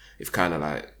other. It's kind of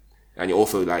like, and you're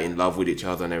also like in love with each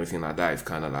other and everything like that. It's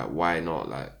kind of like, why not?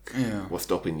 Like, what's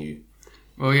stopping you?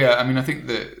 Well, yeah, I mean, I think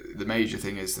the major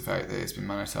thing is the fact that it's been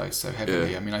monetized so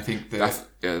heavily. Yeah. I mean, I think that...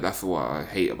 That's what I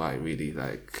hate about it, really.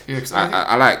 Like,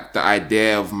 I like the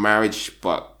idea of marriage,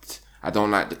 but I don't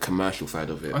like the commercial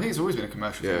side of it. I think it's always been a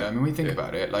commercial thing. I mean, when we think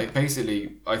about it, like,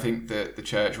 basically, I think that the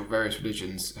church or various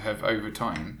religions have, over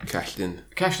time... Cashed in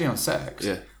on sex.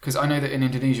 Yeah. Because I know that in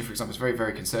Indonesia, for example, it's very,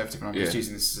 very conservative, and I'm just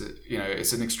using this,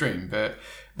 it's an extreme, but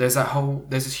there's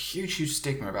this huge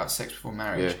stigma about sex before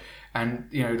marriage. Yeah. And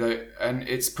and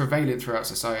it's prevalent throughout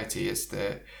society is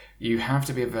that you have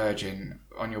to be a virgin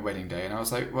on your wedding day. And I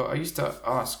was like, well, I used to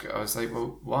ask. I was like,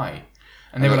 well, why?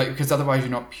 And they were like, because otherwise you're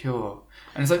not pure.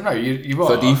 And it's like, no, you are.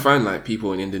 So do you find like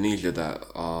people in Indonesia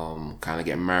that kind of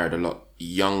get married a lot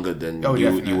younger than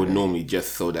you would normally,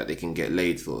 just so that they can get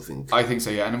laid, sort of thing? I think so,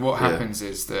 yeah. And what happens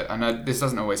is that, and this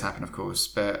doesn't always happen, of course,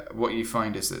 but what you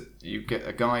find is that you get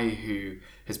a guy who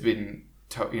has been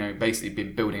basically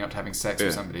been building up to having sex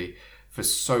with somebody for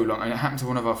so long. And it happened to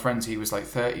one of our friends. He was like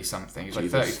 30 something. He was like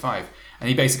 35, and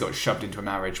he basically got shoved into a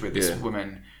marriage with this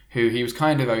woman who he was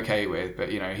kind of okay with, but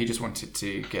he just wanted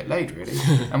to get laid, really.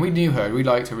 And we knew her, we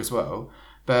liked her as well,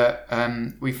 but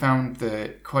we found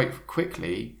that quite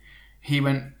quickly he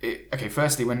went,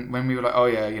 firstly when we were like, oh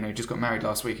yeah, just got married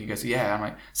last week, he goes, yeah. I'm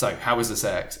like, so how was the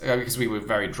sex? Because we were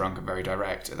very drunk and very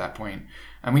direct at that point.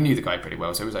 And we knew the guy pretty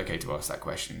well, so it was okay to ask that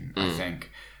question, I think.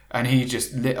 And he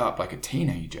just lit up like a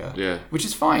teenager, which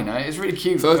is fine. It's really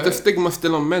cute. So is the stigma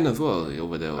still on men as well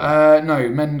over there? No,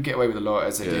 men get away with a lot,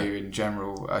 as they do in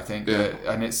general, I think.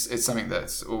 And it's something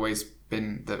that's always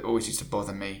used to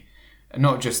bother me. And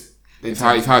not just... It's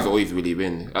how it's always really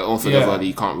been. Also,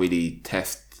 you can't really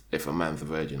test if a man's a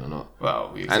virgin or not.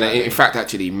 Well, exactly. And in fact,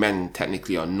 actually, men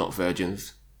technically are not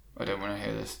virgins. I don't want to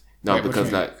hear this. No,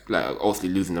 because like obviously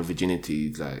losing the virginity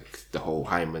is like the whole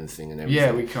hymen thing and everything.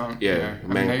 Yeah, we can't. Yeah,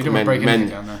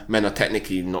 men are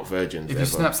technically not virgins. If you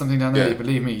snap something down there,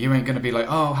 believe me, you ain't going to be like,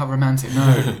 oh, how romantic.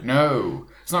 No,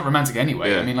 it's not romantic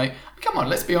anyway. I mean, like, come on,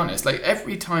 let's be honest. Like,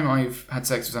 every time I've had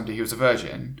sex with somebody who was a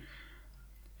virgin,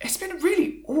 it's been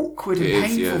really awkward and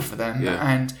painful for them,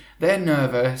 and they're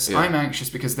nervous. Yeah. I'm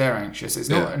anxious because they're anxious. It's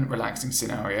not a relaxing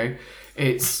scenario.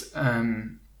 It's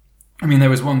I mean,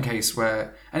 there was one case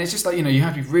where, and it's just like, you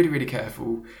have to be really, really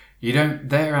careful.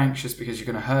 They're anxious because you're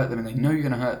going to hurt them, and they know you're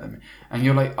going to hurt them. And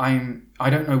you're like, I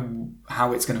don't know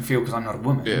how it's going to feel because I'm not a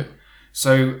woman. Yeah.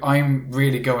 So I'm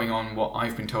really going on what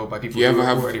I've been told by people who are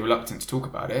already reluctant to talk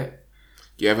about it.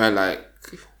 Do you ever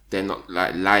they're not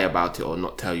lie about it or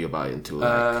not tell you about it until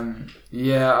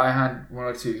yeah, I had one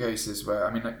or two cases where,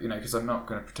 I mean, because I'm not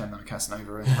going to pretend I'm a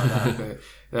Casanova or anything like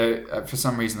that, but for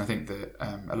some reason I think that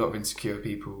a lot of insecure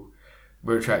people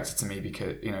were attracted to me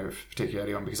because, particularly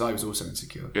early on, because I was also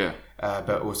insecure. Yeah.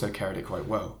 But also carried it quite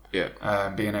well. Yeah.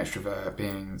 Being an extrovert,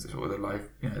 being sort of the life,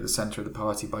 the centre of the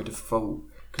party by default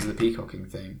because of the peacocking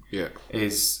thing. Yeah.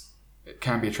 It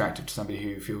can be attractive to somebody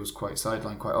who feels quite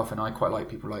sidelined quite often. I quite like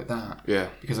people like that. Yeah.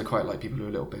 Because I quite like people who are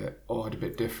a little bit odd, a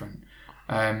bit different.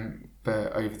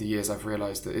 But over the years, I've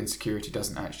realised that insecurity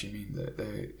doesn't actually mean that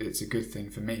it's a good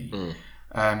thing for me.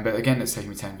 But again, it's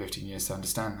taken me 10, 15 years to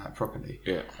understand that properly.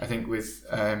 Yeah. I think with,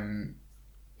 in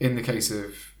the case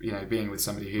of, being with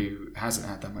somebody who hasn't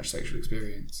had that much sexual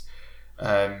experience,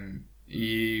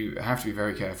 you have to be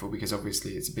very careful because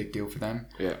obviously it's a big deal for them.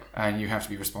 Yeah. And you have to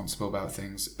be responsible about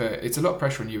things. But it's a lot of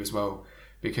pressure on you as well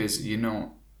because you're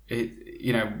not,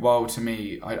 while to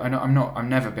me, I've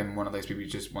never been one of those people who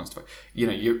just wants to,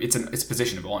 it's a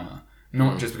position of honour.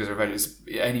 Not just because of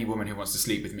any woman who wants to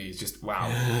sleep with me is just wow,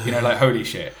 like holy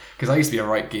shit. Because I used to be a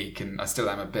right geek and I still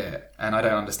am a bit, and I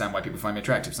don't understand why people find me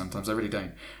attractive sometimes. I really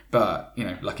don't. But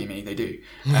lucky me, they do.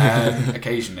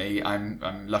 Occasionally,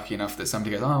 I'm lucky enough that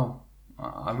somebody goes, oh,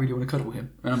 I really want to cuddle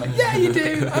him. And I'm like, yeah, you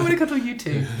do. I want to cuddle you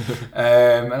too.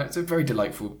 And it's a very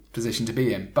delightful position to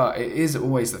be in. But it is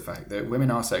always the fact that women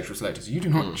are sexual selectors. You do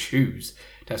not choose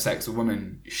to have sex with a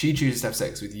woman. She chooses to have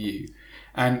sex with you.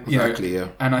 And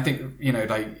and I think,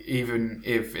 like, even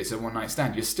if it's a one night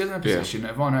stand, you're still in a position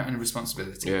of honour and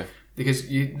responsibility. Yeah. Because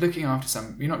you're not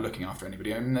looking after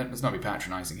anybody. I mean, let's not be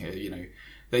patronising here.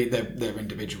 They're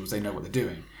individuals. They know what they're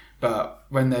doing. But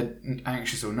when they're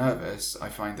anxious or nervous, I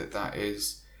find that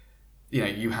is,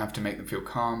 you have to make them feel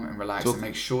calm and relaxed and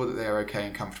make sure that they're okay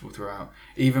and comfortable throughout,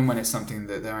 even when it's something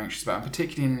that they're anxious about. And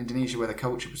particularly in Indonesia, where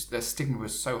their stigma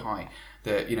was so high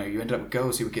that, you ended up with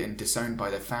girls who were getting disowned by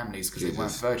their families because they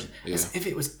weren't virgins. Yeah. As if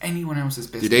it was anyone else's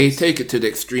business. Do they take it to the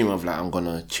extreme of, like, I'm going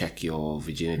to check your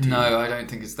virginity? No, I don't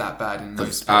think it's that bad in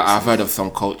most places. I've heard of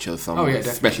some cultures,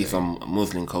 especially some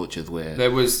Muslim cultures where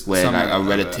like a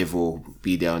relative will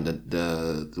be there on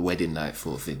the wedding night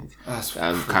sort of thing.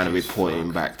 And kind of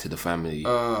reporting back to the family.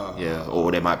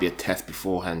 Or there might be a test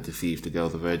beforehand to see if the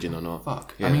girl's a virgin or not.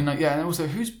 Fuck. Yeah. I mean, like, and also,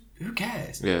 who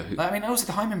cares? Yeah. Like, I mean, also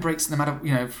the hymen breaks no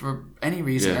matter, for any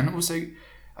reason. And also,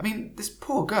 I mean, this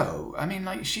poor girl, I mean,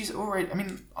 like, she's already, I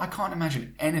mean, I can't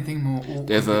imagine anything more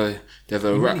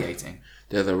humiliating.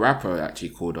 There's a rapper actually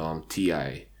called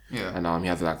T.I. Yeah. And he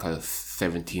has like a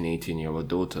 17, 18-year-old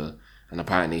daughter. And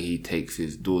apparently he takes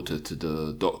his daughter to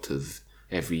the doctors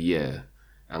every year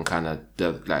and kind of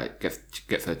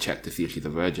gets her checked to see if she's a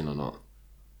virgin or not.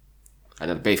 And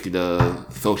then basically the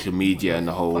social media and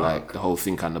the whole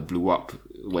thing kind of blew up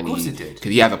when it did.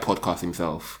 Because he has a podcast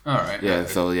himself. All right. Yeah.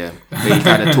 So yeah, so he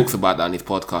kind of talks about that on his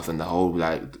podcast, and the whole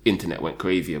internet went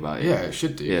crazy about it. Yeah, it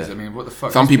should do. Yeah. I mean, what the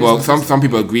fuck? Some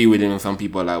people agree with him, and some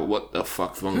people are like, "What the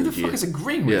fuck's wrong with you?" Who the fuck is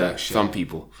agreeing with that shit? Some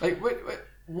people. Like,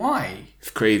 why? It's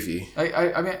crazy.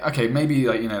 I mean, okay, maybe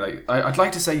I'd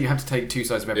like to say you have to take two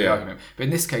sides of every argument, but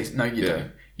in this case, no, you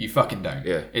don't. You fucking don't.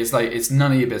 Yeah. It's like, it's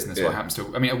none of your business what happens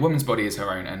to... I mean, a woman's body is her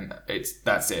own, and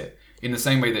that's it. In the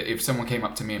same way that if someone came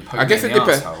up to me and poked me in the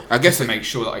arsehole to make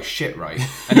sure that I shit right,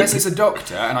 unless it's a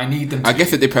doctor and I need them to... I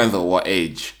guess it depends on what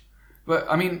age. But,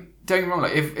 I mean, don't get me wrong,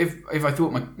 like, if I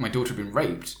thought my daughter had been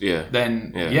raped,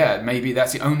 then, maybe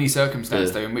that's the only circumstance,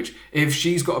 though, in which if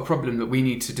she's got a problem that we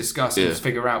need to discuss and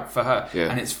figure out for her,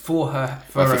 and it's for her...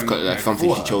 That's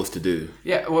something she chose to do.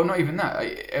 Yeah, well, not even that.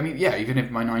 I mean, even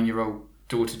if my 9-year-old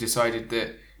daughter decided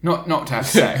that not to have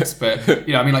sex, but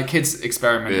I mean, like, kids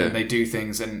experiment and they do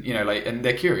things, and and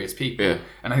they're curious people,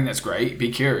 and I think that's great.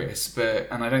 Be curious,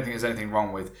 and I don't think there's anything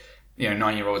wrong with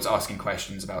 9-year-olds asking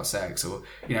questions about sex or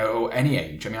or any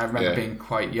age. I mean, I remember being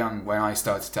quite young when I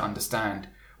started to understand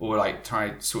or like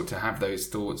try sort of to have those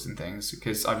thoughts and things,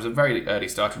 because I was a very early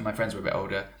starter and my friends were a bit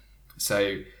older,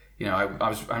 so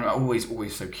I'm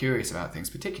always so curious about things,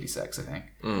 particularly sex, I think.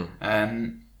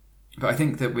 But I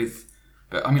think that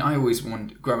But I mean, I always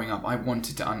growing up, I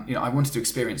wanted to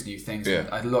experience new things. Yeah.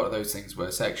 And a lot of those things were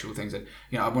sexual things, and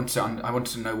I wanted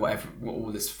to know what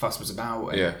all this fuss was about.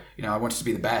 And, I wanted to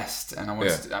be the best, and I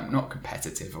wanted. I'm not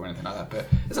competitive or anything like that, but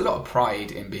there's a lot of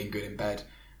pride in being good in bed,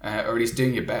 or at least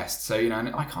doing your best. So and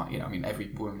I can't. I mean,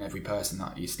 every woman, every person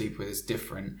that you sleep with is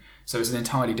different. So it's an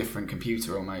entirely different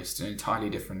computer, almost an entirely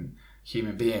different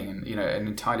human being, and an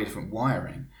entirely different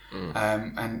wiring.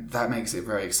 And that makes it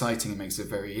very exciting. It makes it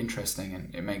very interesting,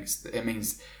 and it means,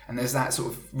 and there's that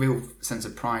sort of real sense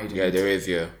of pride. Yeah, there is.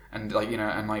 Yeah, and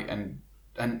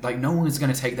and no one is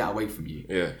going to take that away from you.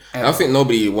 Yeah, I don't think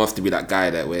nobody wants to be that guy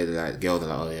that where like girls are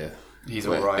like, oh yeah, he's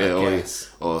alright. Yeah,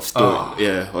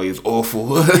 or he's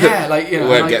awful. Yeah,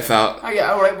 word gets out. Oh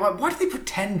yeah, all right. Why do they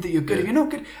pretend that you're good if you're not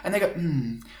good? And they go,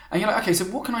 And you're like, okay, so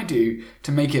what can I do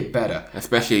to make it better?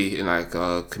 Especially in like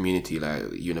a community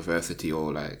like university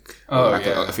or like,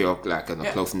 if you're like in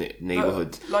a close knit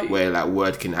neighborhood where like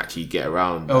word can actually get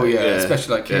around. Oh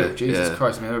especially like Jesus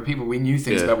Christ. I mean, there were people we knew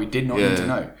things about we did not need to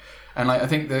know, and like I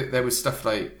think that there was stuff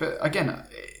like, but again,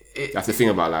 that's the thing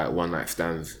about like one night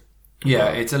stands.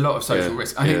 Yeah, it's a lot of social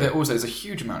risk. I think that also there's a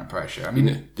huge amount of pressure. I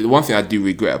mean, the one thing I do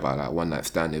regret about like one night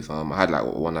stand is I had like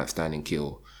one night stand in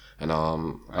Kiel, and I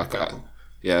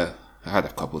had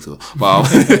a couple too, but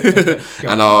pat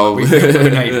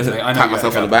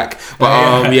myself on the back.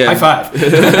 But high five.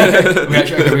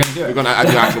 We're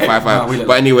gonna do actual high five.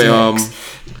 But anyway,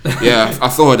 I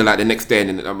saw her like the next day,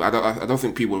 and I don't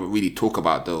think people really talk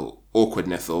about the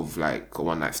awkwardness of like a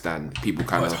one night stand. People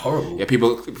kind of it's horrible. Yeah,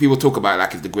 people talk about it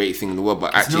like it's the greatest thing in the world,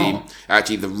 but actually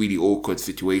it's a really awkward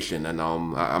situation. And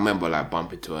I remember like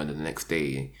bumping to her the next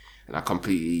day. and I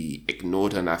completely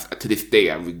ignored her. And to this day,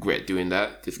 I regret doing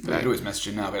that. Just but you'd always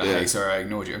message her now, but like, hey, sorry, I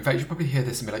ignored you. In fact, you'd probably hear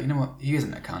this and be like, you know what, he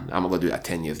isn't a cunt. I'm gonna do that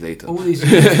 10 years later. All these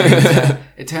years later,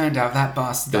 it turned out that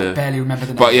bastard I barely remember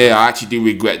the name. But yeah, I actually do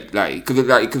regret, because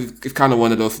it's kind of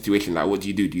one of those situations. Like, what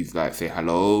do? Do you like say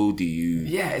hello? Do you?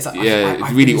 Yeah, it's like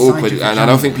it's really awkward, and I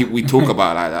don't think we talk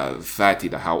about like that in society,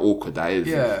 like how awkward that is.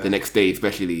 Yeah. The next day,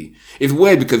 especially, it's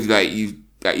weird because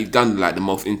you've done like the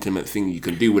most intimate thing you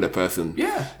can do with a person.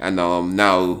 Yeah. And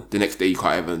now the next day you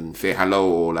can't even say hello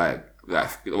or like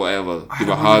whatever, give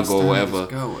a hug or whatever.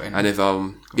 And it's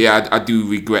I do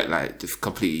regret like just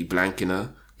completely blanking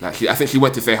her. Like I think she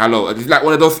went to say hello. It's like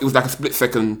one of those. It was like a split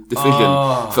second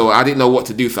decision. So I didn't know what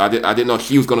to do. So I didn't know if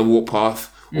she was gonna walk past.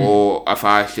 Or if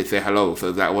I should say hello,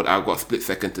 so that I got a split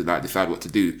second to like decide what to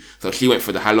do. So she went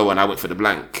for the hello and I went for the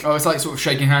blank. Oh, it's like sort of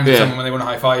shaking hands with someone when they want to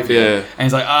high five you. Yeah. And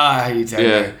he's like, how you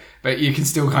doing? But you can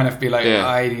still kind of be like,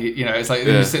 it's like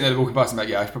you're sitting there walking past and like,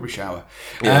 I should probably shower.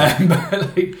 But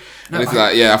like,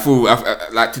 I feel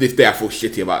like to this day I feel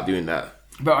shitty about doing that.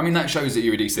 But I mean that shows that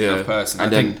you're a decent enough person. And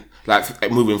then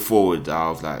like moving forward, I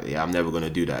was like, I'm never gonna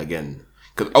do that again.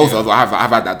 Because also I've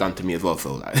had that done to me as well.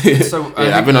 So like,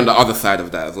 I've been on the other side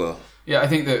of that as well. Yeah, I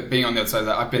think that being on the other side of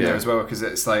that, I've been there as well. Because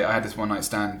it's like I had this one night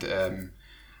stand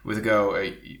with a girl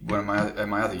at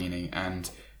my other uni, and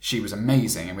she was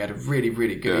amazing, and we had a really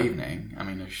really good evening. I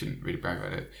mean, I shouldn't really brag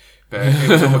about it, but it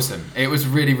was awesome. It was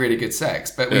really really good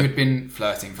sex. But we had been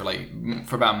flirting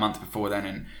for about a month before then,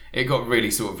 and it got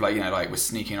really sort of like we're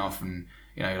sneaking off and.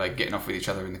 Like getting off with each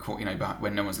other in the court,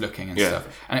 when no one's looking and stuff.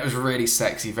 And it was really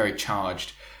sexy, very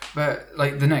charged. But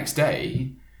like the next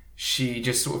day, she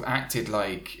just sort of acted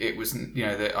like it wasn't,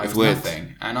 that I was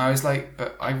nothing. And I was like,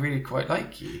 but I really quite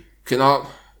like you.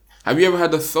 Have you ever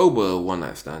had a sober one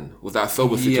night stand? Was that a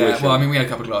sober situation? Yeah, well, I mean, we had a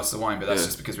couple of glasses of wine, but that's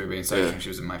just because we were being social and she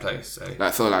was at my place.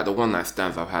 So the one night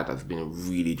stands I've had has been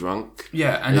really drunk.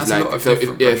 Yeah, and that's a lot of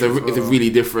different. It's a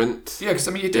really different. Yeah, because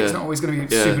I mean, your dick's not always going to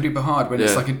be super duper hard when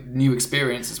it's like a new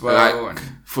experience as well.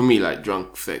 For me, like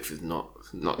drunk sex is not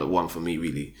the one for me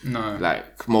really. No.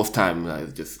 Like most time, I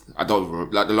don't even,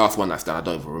 like the last one night stand I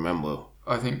don't even remember.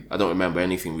 I don't remember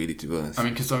anything really, to be honest. I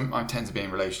mean, because I tend to be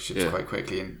in relationships quite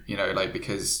quickly, and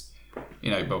because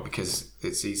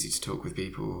it's easy to talk with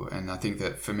people, and I think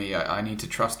that for me, I need to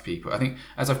trust people. I think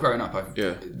as I've grown up,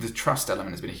 the trust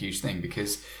element has been a huge thing,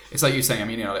 because it's like you're saying. I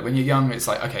mean, like when you're young, it's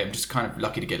like, okay, I'm just kind of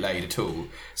lucky to get laid at all,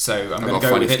 so I'm going to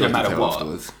go with it no matter what.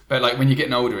 Afterwards. But like when you're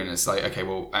getting older, and it's like, okay,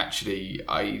 well, actually,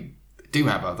 I do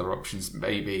have other options,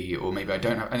 maybe, or maybe I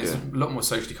don't have, and it's a lot more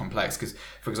socially complex. Because,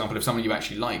 for example, if someone you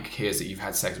actually like hears that you've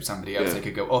had sex with somebody else, they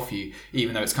could go off you,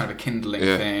 even though it's kind of a kindling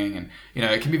thing, and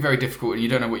it can be very difficult, and you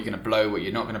don't know what you're going to blow, what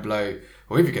you're not going to blow,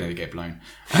 or if you're going to get blown.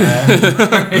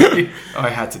 I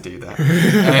had to do that,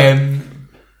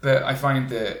 but I find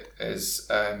that as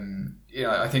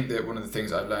I think that one of the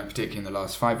things I've learned, particularly in the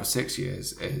last 5 or 6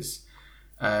 years, is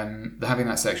having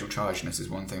that sexual chargedness is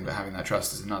one thing, but having that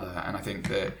trust is another. And I think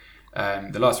that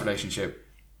the last relationship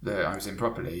that I was in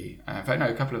properly, in fact, no,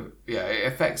 a couple of, it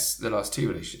affects the last 2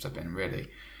 relationships I've been in, really.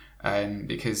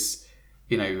 Because,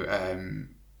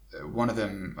 one of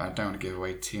them, I don't want to give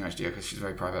away too much detail because she's a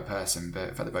very private person, but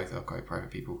in fact, they both are quite private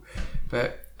people.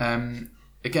 But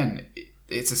again,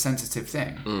 it's a sensitive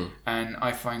thing. And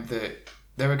I find that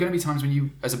there are going to be times when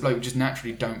you, as a bloke, just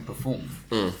naturally don't perform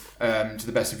to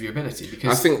the best of your ability, because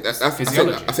I think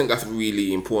that's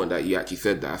really important that you actually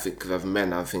said that. I think because as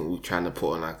men, I think we're trying to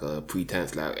put on like a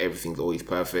pretense like everything's always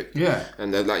perfect. Yeah.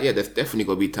 And there's there's definitely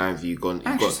gonna be times you've got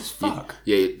anxious as fuck.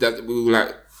 That we were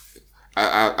like.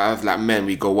 As like men,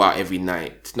 we go out every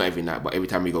night. Not every night, but every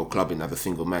time we go clubbing as a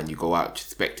single man, you go out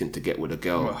expecting to get with a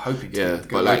girl. Well, hoping to. Yeah,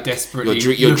 but like desperately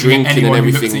you're drinking and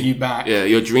everything. At you back. Yeah,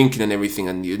 you're drinking and everything,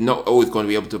 and you're not always going to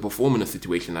be able to perform in a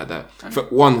situation like that. For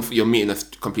one, you're meeting a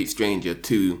complete stranger.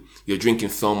 2, you're drinking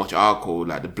so much alcohol,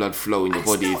 like the blood flow in your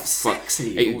body is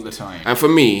sexy all the time. And for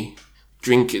me,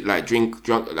 drinking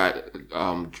alcohol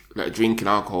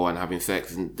and having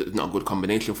sex is not a good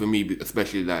combination for me,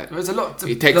 especially like there's a lot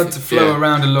of blood to flow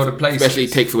around a lot of places. Especially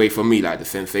it takes away from me like the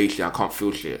sensation. I can't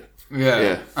feel shit.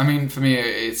 Yeah. I mean, for me,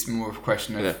 it's more of a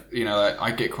question of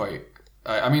I get quite.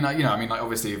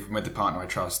 Obviously with the partner I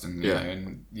trust, and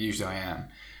and usually I am.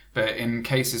 But in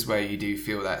cases where you do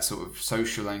feel that sort of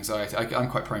social anxiety, I'm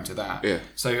quite prone to that. Yeah.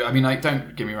 So I mean,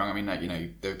 don't get me wrong. I mean,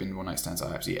 there have been one night stands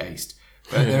I absolutely aced.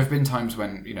 But there have been times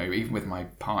when, even with my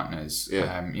partners,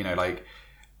 maybe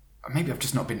I've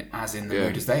just not been as in the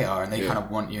mood as they are, and they kind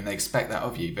of want you and they expect that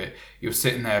of you, but you're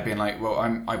sitting there being like, well,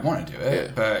 I want to do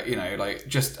it, but,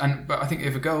 but I think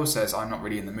if a girl says I'm not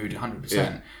really in the mood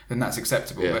 100%, then that's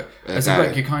acceptable. But as a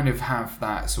bloke, you kind of have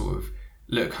that sort of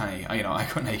look, honey, I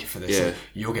got naked for this. Yeah. So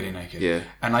you're getting naked. Yeah.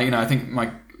 And like, I think my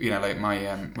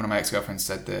one of my ex-girlfriends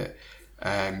said that.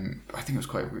 I think it was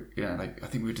quite, like I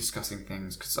think we were discussing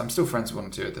things because I'm still friends with one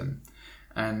or two of them,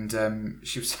 and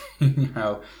she was saying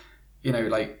how,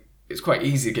 like it's quite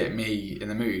easy to get me in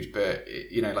the mood, but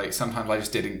like sometimes I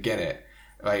just didn't get it,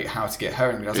 like how to get her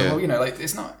in the mood. I was like, well, like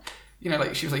it's not.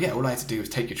 Like she was like, yeah, all I had to do was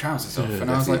take your trousers off. And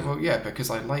I was like, well, yeah, because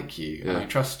I like you and I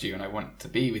trust you and I want to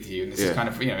be with you. And this is kind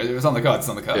of, it was on the cards,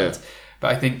 Yeah.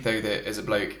 But I think, though, that as a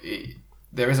bloke,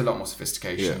 there is a lot more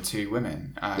sophistication to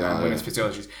women and women's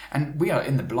physiologies. And we are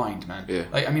in the blind, man. Yeah.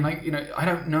 Like, I mean, like, I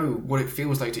don't know what it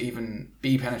feels like to even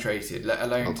be penetrated, let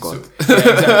alone to God. sort of... Yeah,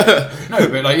 exactly. No,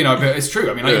 but, like, but it's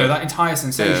true. I mean, like, that entire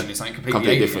sensation is something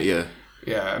completely different,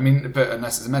 Yeah, I mean, but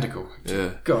unless it's medical.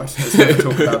 Yeah. Gosh, let's never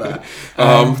talk about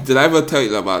that. Did I ever tell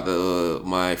you about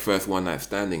my first one night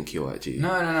standing kill, actually?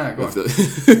 No, go on.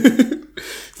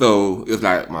 So, it was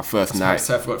like my first night.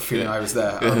 I forgot the feeling I was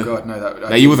there. Oh, God, no.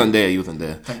 No, you wasn't there.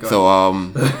 Thank God. So,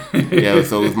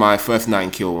 so it was my first night in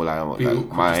kill.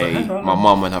 My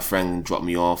mum and her friend dropped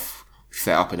me off,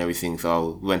 set up and everything.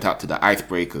 So, we went out to the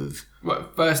Icebreakers.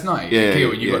 What, first night? Yeah.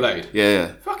 Kill and you got laid?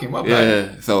 Yeah. Fucking well played.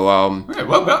 Yeah. So,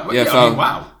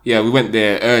 wow. Yeah, we went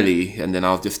there early, and then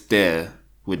I was just there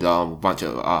with a bunch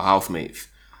of our housemates,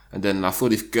 and then I saw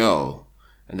this girl,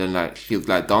 and then like she was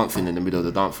like dancing in the middle of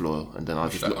the dance floor, and then I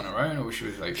was just like on her own, or she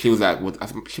was like she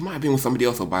might have been with somebody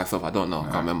else or by herself. I don't know. I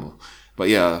can't remember. But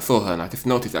yeah, I saw her, and I just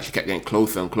noticed that she kept getting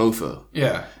closer and closer.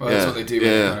 Yeah, well, that's what they do.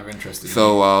 When kind of interested.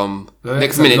 So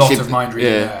next minute,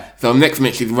 So next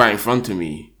minute, she's right in front of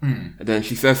me, and then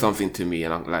she says something to me,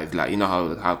 and I'm like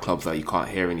how clubs are, you can't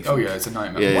hear anything. Oh yeah, it's a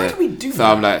nightmare. Yeah, why do we do that? So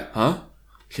I'm like, huh?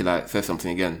 She like says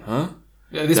something again, huh?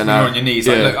 Yeah, this when you're on your knees,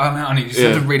 like, look, honey, you just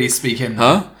have to really speak in.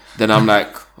 Huh? Then I'm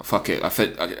like, fuck it. I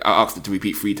asked her to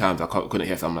repeat 3 times. I couldn't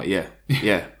hear, so I'm like, yeah.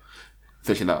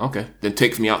 So she's like, okay. Then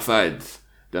takes me outside.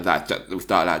 Then we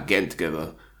start like getting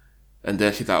together, and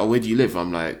then she's like, "Oh, where do you live?"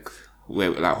 I'm like,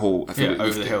 "Where?" Like whole over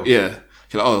the hill. Yeah.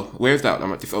 She's like, "Oh, where is that?" I'm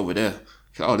like, "Just over there."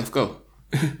 She's like, "Oh, let's go."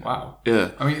 Wow.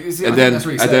 Yeah. I mean, that's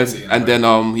really sexy.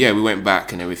 We went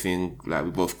back and everything. Like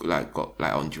we both like got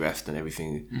like undressed and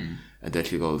everything, and then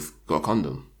she goes, "Got a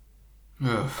condom."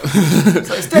 So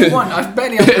it's day one. I've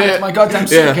barely unpacked my goddamn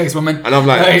suitcase, woman. And I'm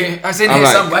like, I was in here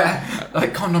somewhere.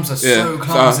 Like condoms are so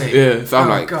clumsy. So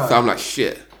I'm like,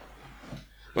 shit.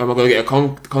 Where am I going to get a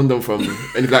condom from?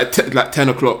 And it's like 10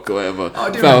 o'clock or whatever. Oh,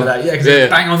 I do remember that, yeah, because you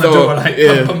bang on the door like,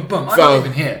 bum, bum. I'm not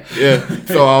even here. Yeah,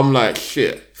 so I'm like,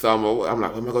 shit. So I'm like,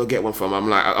 where am I going to get one from? I'm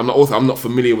like, I'm not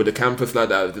familiar with the campus like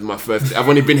that. This is my first, I've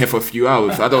only been here for a few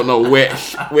hours. So I don't know where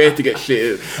to get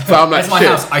shit. So I'm like, that's my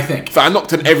house, I think. So I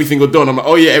knocked on every single door and I'm like,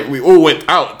 oh yeah, we all went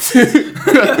out. So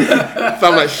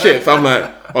I'm like, shit. So I'm like,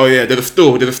 oh yeah, there's a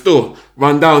store.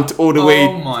 Run down to all the way.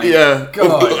 Oh my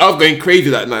God. I was going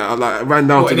crazy that night. I ran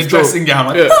down to the store. Dressing gown,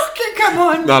 like, fucking come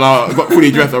on. No, I got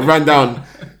fully dressed. I ran down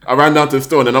to the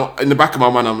store, and then in the back of my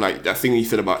mind, I'm like, that thing you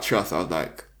said about trust, I was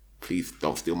like, please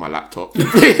don't steal my laptop. Please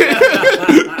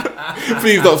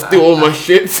don't steal all my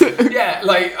shit. Yeah,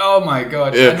 like, oh my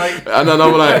God. Yeah. And then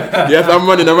I'm like, yes, I'm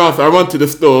running around. So I run to the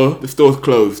store. The store's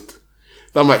closed.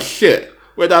 So I'm like, shit.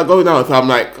 Where do I go now? So I'm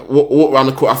like, walk around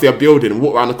the corner. I see a building.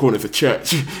 Walk around the corner. It's a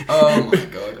church. Oh my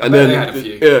God! And then they had a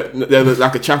few. There's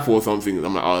like a chapel or something.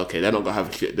 I'm like, oh okay, they're not gonna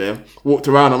have shit there. Walked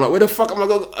around. I'm like, where the fuck am I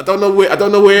going? I don't know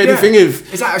where anything is.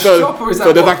 Is that a shop or is that?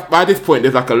 So there's like by this point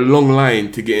there's like a long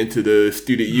line to get into the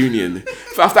student union.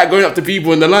 So I start going up to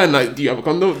people in the line like, do you have a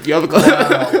condom? Do you have a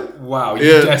condom? Wow,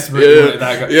 you desperately wanted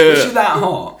that guy. Yeah. Was she that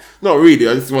hot? Not really.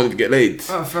 I just wanted to get laid.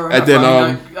 Oh, fair enough. And then,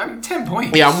 I mean, 10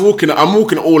 points. Yeah, I'm walking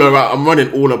all around. I'm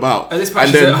running all about. At this point,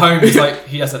 she's at home. It's like,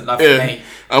 he doesn't love me.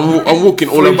 I'm walking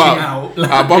all about. Out.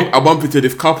 I bump into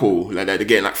this couple. Like they're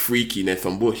getting like freaky near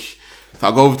some bush. So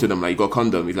I go over to them like, you got a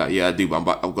condom? He's like, yeah, I do,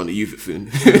 but I'm going to use it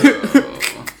soon.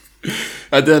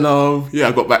 And then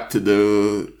I got back to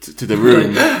the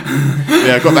room.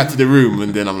 I got back to the room,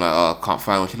 and then I'm like, oh, I can't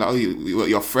find one. She's like, oh,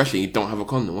 you're fresh and you don't have a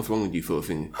condom. What's wrong with you, sort of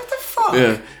thing? What the fuck?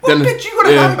 Yeah. What bitch you got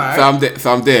a handbag?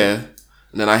 So I'm there,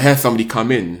 and then I hear somebody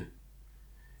come in.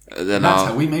 And then that's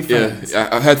how we made friends. Yeah,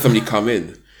 I heard somebody come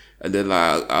in, and then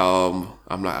like I'm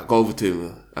like, I go over to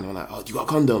him, and I'm like, oh, do you got a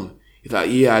condom? He's like,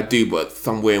 yeah, I do, but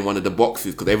somewhere in one of the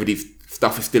boxes because everybody's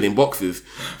stuff is still in boxes.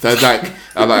 So it's like,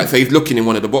 so he's looking in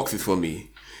one of the boxes for me,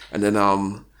 and then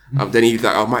then he's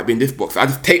like, I might be in this box. I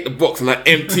just take the box and I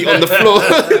empty on the floor.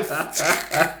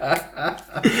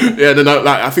 Yeah, then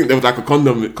I think there was like a couple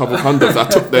condoms. I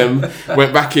took them,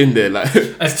 went back in there like.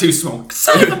 That's too small.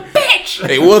 Son of a bitch.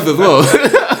 It was as well.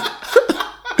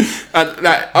 And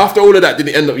like after all of that, did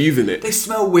it end up using it? They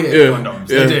smell weird, condoms.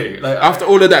 They do. Like, after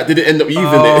all of that, did it end up using it?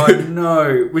 Oh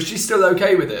no! Was she still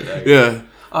okay with it though? Yeah.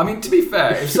 I mean, to be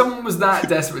fair, if someone was that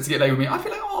desperate to get laid with me, I'd be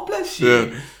like, oh bless you.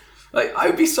 Yeah. Like I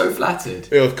would be so flattered.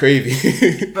 It was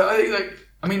crazy. But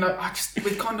I just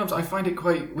with condoms, I find it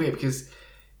quite weird because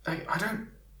I don't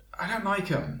like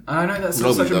them, and I know that's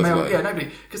such a male. Yeah, nobody,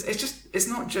 because it's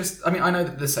not just. I mean, I know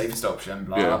that the safest option,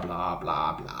 blah blah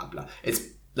blah blah blah.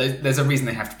 There's a reason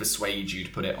they have to persuade you to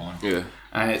put it on. Yeah.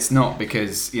 And it's not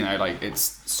because, it's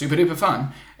super duper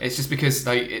fun. It's just because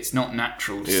it's not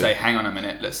natural to say, hang on a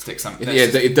minute, let's stick something.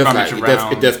 It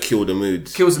does kill the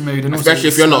mood. Kills the mood, and especially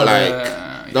if you're not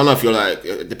I don't know if you're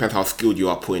it depends how skilled you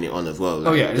are putting it on as well.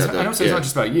 And also it's not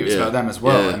just about you; it's about them as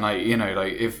well. And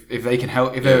if they can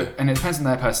help, and it depends on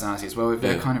their personality as well. If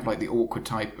they're kind of like the awkward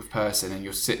type of person, and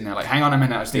you're sitting there hang on a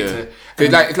minute, I just need to.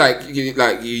 It's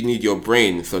like you need your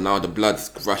brain, so now the blood's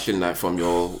rushing from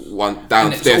your one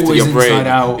downstairs to your brain.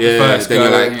 Out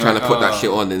then you're trying to put that shit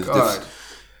on and just.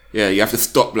 Yeah, you have to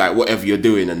stop whatever you're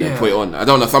doing and then put it on. I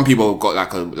don't know. Some people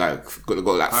got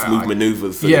smooth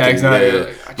maneuvers.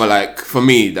 Exactly. But for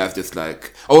me, that's just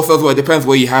also as well. It depends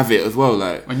where you have it as well.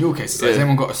 In your case, has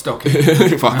anyone got a stocking?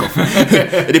 Fuck off.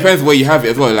 It depends where you have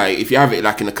it as well. If you have it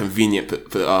in a convenient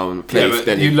place,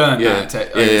 then you learn that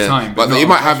over time. But you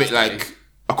might have it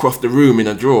across the room in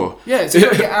a drawer. Yeah, so you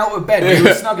gotta get out of bed and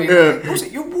you're snuggling.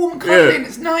 You're warm and cuddly and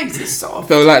it's nice. It's soft.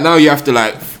 So now you have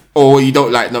to or you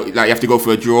don't you have to go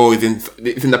for a drawer.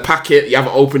 It's in the packet. You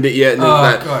haven't opened it yet. And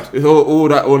God! It's all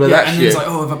that and shit. It's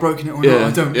have I broken it or not?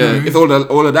 I don't know. It's all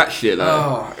of that shit.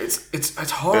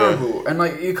 It's horrible.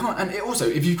 And you can't. And also,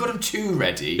 if you've got them too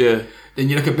ready, then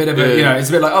you look a bit of it's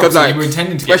a bit so you were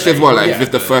intending to. Especially as well, if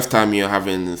it's the first time you're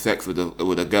having sex with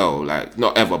a girl,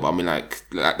 not ever, but I mean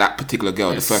that particular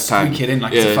girl, the first time. Squeak it in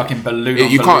it's a fucking balloon.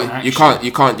 You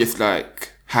can't just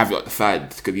have it at the side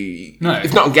because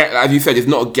it's not as you said, it's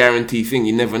not a guaranteed thing.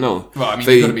 You never know. Well, I mean,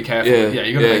 you got to be careful. You got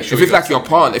to make sure.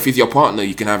 If it's your partner,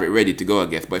 you can have it ready to go, I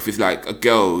guess. But if it's a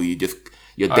girl, you're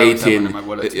dating.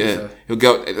 Your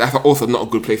girl. That's also not a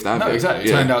good place to have it. No, exactly.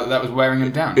 It turned out that was wearing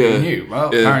him down. Who knew? Well,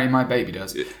 apparently my baby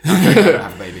does. I don't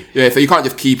have a baby. Yeah, so you can't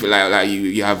just keep it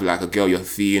you have a girl you're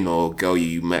seeing or a girl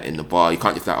you met in the bar. You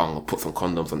can't just I'm gonna put some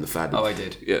condoms on the side. Oh, I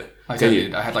did. Yeah, I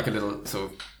did. I had a little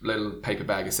little paper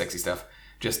bag of sexy stuff.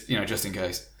 Just in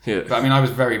case. Yeah. But I mean, I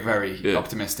was very, very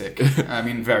optimistic. I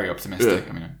mean, very optimistic.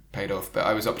 I mean, it paid off, but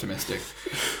I was optimistic.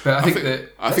 But I think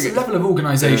that's a level of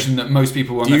organisation that most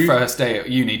people on their first day at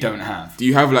uni don't have. Do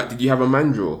you have did you have a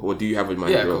man drawer or do you have a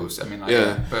man drawer? Yeah, of course. I mean,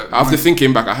 but after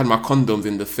thinking back, I had my condoms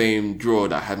in the same drawer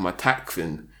that I had my tax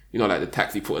in. The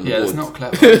tax you put in the boards. Yeah, that's not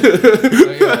clever.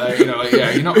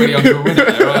 You're not really onto a winner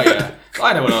there, are you?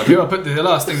 I know what I'll do. I'll put the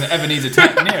last thing that ever needs a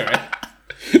tax near it.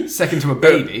 Second to a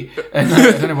baby, and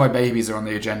I don't know why babies are on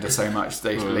the agenda so much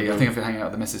lately. I think I've been hanging out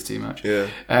with the missus too much. Yeah.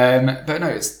 But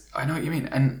no, I know what you mean,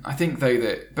 and I think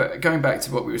but going back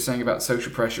to what we were saying about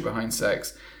social pressure behind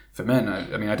sex for men,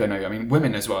 I mean, I don't know. I mean,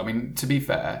 women as well. I mean, to be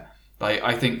fair,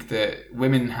 I think that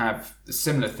women have a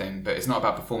similar thing, but it's not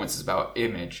about performance; it's about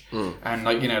image. And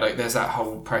there's that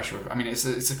whole pressure of. I mean, it's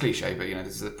a cliche, but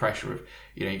there's the pressure of.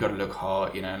 You got to look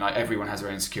hot, and everyone has their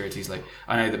own insecurities.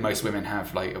 I know that most women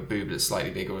have a boob that's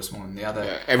slightly bigger or smaller than the other.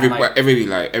 Yeah,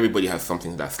 everybody has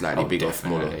something that's slightly bigger or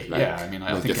smaller. I mean,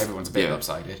 I think everyone's a bit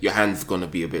lopsided. Your hand's gonna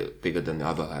be a bit bigger than the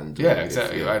other hand. Yeah,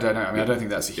 exactly. I don't know. I mean, I don't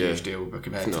think that's a huge deal, but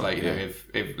compared to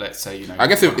if let's say I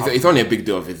guess it's only a big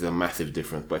deal if it's a massive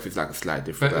difference, but if it's a slight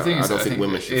difference, I don't think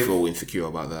women should feel insecure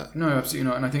about that. No, absolutely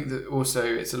not. And I think that also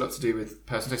it's a lot to do with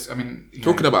personal taste. I mean,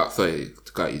 talk about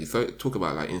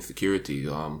insecurity.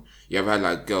 You ever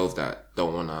had girls that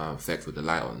don't want to have sex with the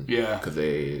light on? Yeah. Because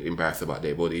they're embarrassed about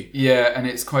their body. Yeah, and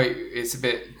it's a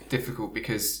bit difficult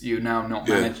because you're now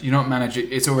you're not managing.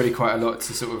 It's already quite a lot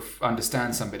to sort of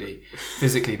understand somebody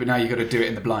physically, but now you've got to do it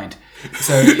in the blind.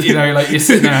 So you're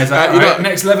sitting there, it's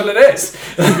next level it is.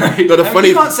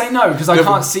 You can't say no because I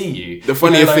can't see you. The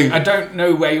funniest thing, I don't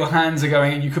know where your hands are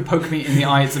going, and you could poke me in the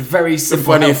eye. It's a very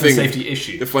simple health and safety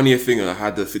issue. The funniest thing, I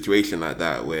had a situation like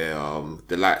that where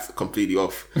the lights are completely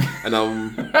off, and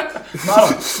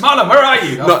Marlon, where are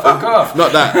you? Fuck off.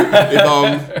 Not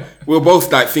that. We were both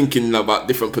thinking about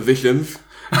different positions.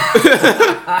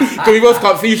 Because we both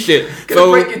can't see shit.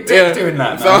 Break your dick doing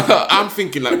that. Man. So I'm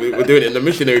thinking we're doing it in the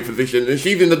missionary position, and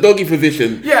she's in the doggy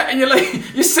position. Yeah, and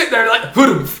you sit there like, it's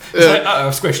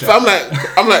I've squished it. So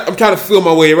I'm trying to feel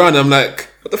my way around. I'm like,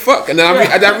 what the fuck? And then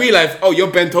I realised, oh,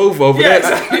 you're bent over there.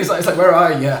 Exactly. It's like, where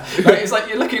are you? Yeah. It's like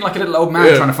you're looking like a little old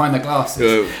man trying to find their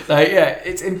glasses.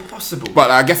 It's impossible. But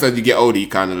I guess as you get older, you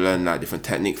kind of learn like different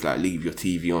techniques, like leave your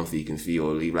TV on so you can see,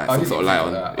 or leave like some sort of light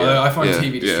on. I find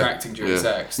TV distracting during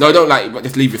sex. No, don't but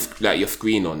just leave your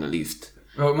screen on at least.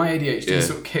 Well, my ADHD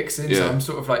sort of kicks in, so I'm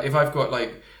sort of like, if I've got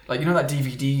like you know that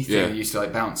DVD thing that used to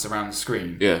like bounce around the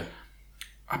screen. Yeah.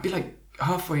 I'd be like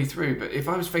halfway through, but if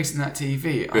I was facing that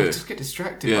TV, I'd just get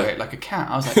distracted by it like a cat.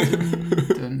 I was like, dun,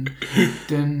 dun,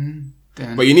 dun,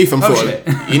 dun. But you need some sort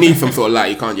of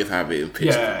light. You can't just have it in pitch.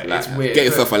 Yeah, it's weird. Get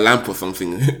yourself a lamp or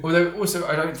something. Although also,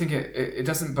 I don't think it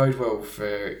doesn't bode well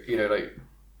for like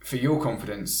for your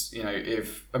confidence.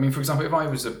 For example, if I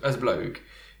was as a bloke,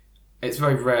 it's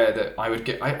very rare that I would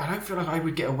get. I don't feel like I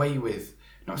would get away with.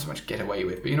 Not so much get away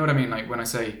with, but you know what I mean? Like when I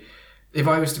say, if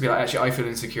I was to be like, actually, I feel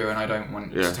insecure and I don't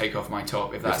want to take off my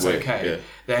top, if that's okay,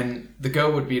 then the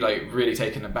girl would be like really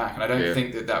taken aback. And I don't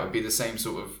think that would be the same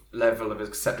sort of level of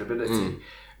acceptability.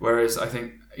 Whereas I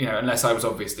think, unless I was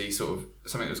obviously sort of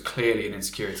something that was clearly an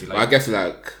insecurity. Like, I guess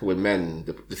like with men,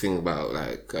 the thing about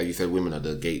like you said, women are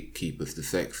the gatekeepers to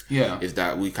sex. Yeah. Is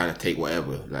that we kind of take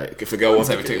whatever. Like if a girl wants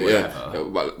to take whatever.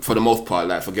 But for the most part,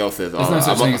 like if a girl says, I'm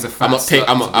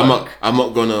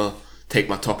not gonna take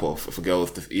my top off. If a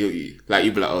girl's you'd be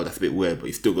like, oh, that's a bit weird, but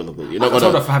you're still gonna go. You're not gonna. I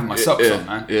told her for having my socks on,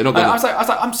 man. You're not gonna, I was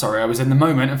like, I'm sorry, I was in the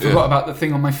moment and forgot about the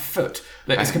thing on my foot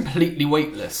that is completely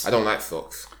weightless. I don't like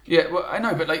socks. Yeah, well, I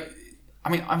know, but like, I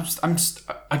mean,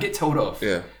 I get told off.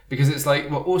 Yeah. Because it's like,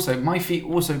 well, also my feet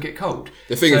also get cold.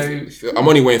 The thing is, I'm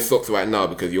only wearing socks right now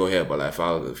because you're here. But like,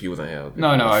 if you wasn't here, no,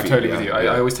 I totally with you.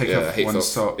 I always take off one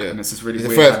sock, and it's just really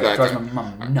weird. It drives my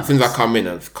mum nuts. Since I come in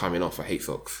and coming off, I hate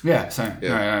socks. Yeah, same.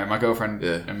 No, my girlfriend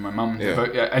and my mum.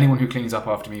 Anyone who cleans up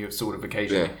after me, sort of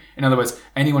occasionally. Yeah. In other words,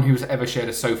 anyone who's ever shared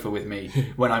a sofa with me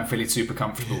when I'm feeling super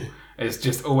comfortable has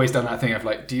just always done that thing of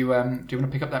like, do you want to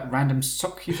pick up that random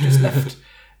sock you've just left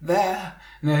there?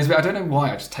 And I don't know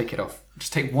why. I just take it off.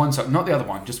 Just take one sock, not the other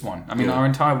one, just one. I mean, my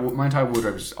entire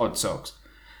wardrobe is odd socks.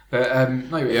 But I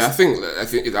think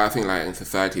like in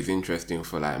society it's interesting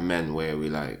for like men where we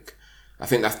like. I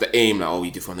think that's the aim. Like, oh,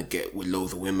 you just want to get with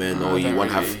loads of women, or you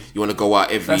want to go out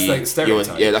every. That's like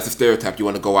stereotype. That's a stereotype. You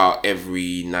want to go out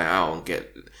every night out and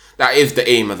get. That is the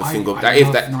aim as a single. That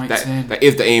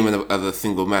is the aim as a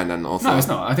single man, and also. No, it's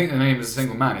not. I think the aim as a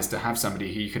single man is to have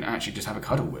somebody who you can actually just have a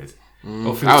cuddle with,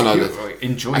 or feel I don't know.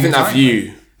 Enjoy. I think that's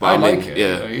you. But I like it.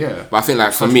 Yeah. But I think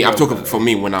like for me, I'm talking for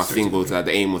me when I was single. Like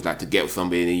the aim was like to get with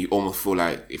somebody, and you almost feel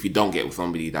like if you don't get with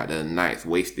somebody, that the night's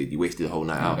wasted. You wasted the whole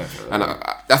night out. And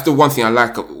that's the one thing I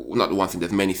like. Not the one thing.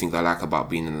 There's many things I like about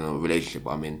being in a relationship.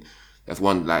 But I mean, that's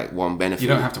one benefit. You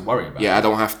don't have to worry about. Yeah, I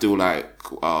don't have to like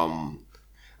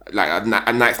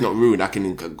a night's not ruined. I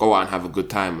can go out and have a good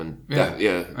time, and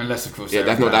unless of course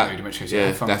that's not that. In which case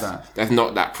have fun with that. That's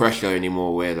not that pressure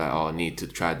anymore. Where like, I need to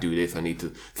try to do this. I need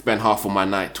to spend half of my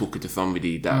night talking to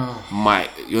somebody that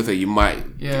might. You might.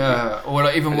 Yeah, or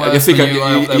like even worse. I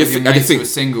just think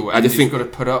single. And you've got to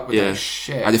put up with that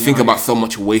shit. I just think about so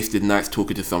much wasted nights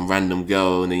talking to some random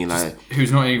girl, and then you're like,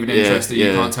 who's not even interested.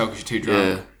 You can't tell because you're too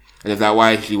drunk. Yeah. And it's like,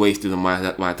 why is she wasting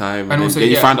my time? And also, then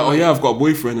you find out, I've got a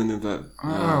boyfriend, and it's like,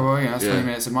 that's 20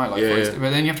 minutes of my life. But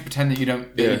then you have to pretend that you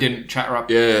didn't chat her up.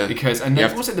 Because, and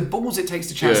then also the balls it takes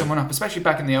to chat someone up, especially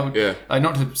back in the old, like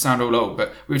not to sound all old,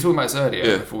 but we were talking about this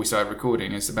earlier before we started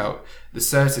recording. It's about the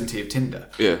certainty of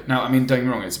Tinder. Now, I mean, don't get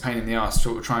me wrong, it's a pain in the ass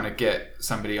sort of trying to get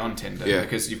somebody on Tinder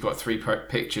because you've got 3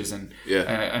 pictures and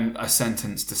a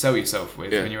sentence to sell yourself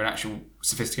with when you're an actual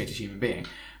sophisticated human being.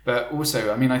 But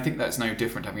also, I mean, I think that's no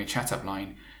different having a chat up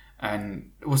line. And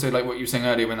also, like what you were saying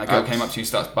earlier, when that girl came up to you and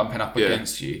starts bumping up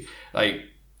against you, like,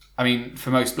 I mean,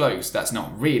 for most blokes, that's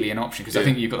not really an option because I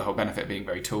think you've got the whole benefit of being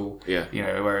very tall.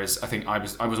 Whereas I think I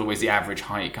was always the average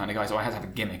height kind of guy, so I had to have a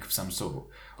gimmick of some sort,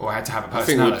 or I had to have a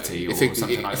personality or something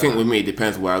like that. I think with me, it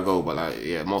depends where I go, but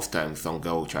like, most times some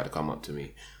girl will try to come up to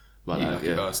me. But you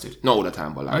lucky bastard. Not all the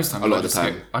time, but like most times, a lot of the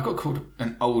time. I got called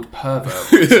an old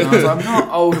pervert. And I was like, I'm not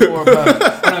old or a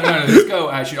pervert. No, this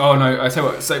girl actually. Oh no, I tell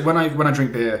you what. So when I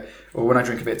drink beer, or when I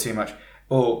drink a bit too much,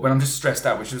 or when I'm just stressed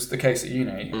out, which was the case at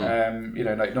uni.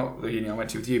 Like not the uni I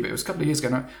went to with you, but it was a couple of years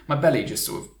ago. My belly just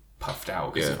sort of puffed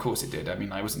out because of course it did. I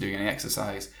mean, I wasn't doing any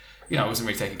exercise. I wasn't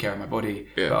really taking care of my body,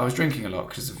 but I was drinking a lot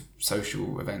because of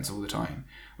social events all the time,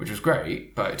 which was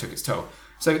great, but it took its toll.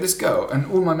 So this girl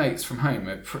and all my mates from home,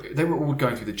 they were all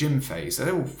going through the gym phase, so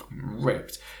they were all fucking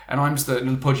ripped. And I'm just the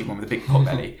little podgy one with a big pot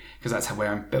belly, because that's how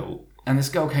I'm built. And this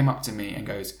girl came up to me and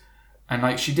goes, And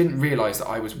like she didn't realise that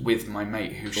I was with my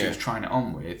mate who she was trying it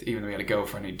on with, even though we had a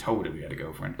girlfriend who told her we had a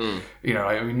girlfriend. You know,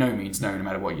 I mean, no means no, no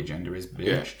matter what your gender is,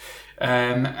 bitch.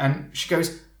 And she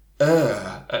goes,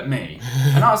 at me.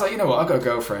 And I was like, you know what, I've got a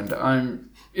girlfriend.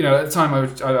 You know, at the time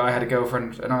I had a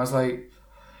girlfriend, and I was like,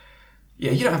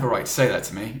 yeah, you don't have a right to say that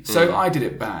to me. So I did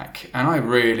it back, and I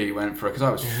really went for it because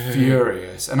I was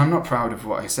furious. And I'm not proud of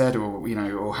what I said or, you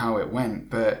know, or how it went,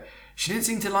 but she didn't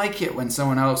seem to like it when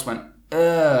someone else went,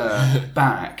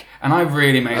 back, and I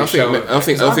really made a show of it. I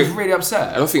was really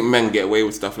upset. I don't think men get away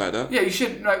with stuff like that. Yeah, you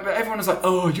should. Like, but everyone was like,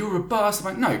 "Oh, you're a bastard."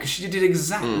 I'm like, no, because she did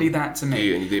exactly that to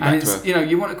me. And you did and back to her. You know,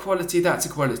 you want equality. That's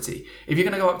equality. If you're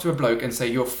going to go up to a bloke and say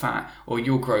you're fat or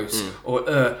you're gross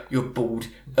or you're bald,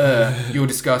 you're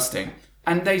disgusting,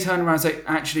 and they turn around and say,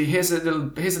 actually, here's a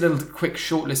little quick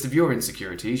short list of your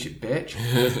insecurities, you bitch.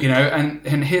 You know,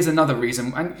 and here's another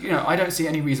reason. And, you know, I don't see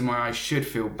any reason why I should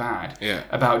feel bad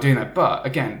about doing that. But,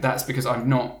 again, that's because I've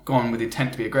not gone with the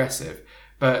intent to be aggressive.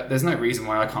 But there's no reason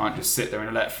why I can't just sit there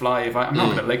and let it fly. If I'm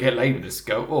not going to get laid with this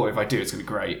girl, or if I do, it's going to be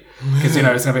great. Because, you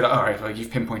know, it's going to be like, all right, well,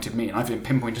 you've pinpointed me and I've been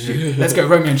pinpointed you. Let's go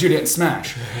Romeo and Juliet and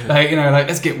smash. Like, you know, like,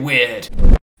 let's get weird.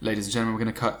 Ladies and gentlemen, we're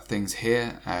going to cut things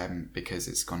here because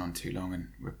it's gone on too long and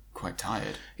we're quite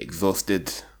tired.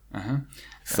 Exhausted.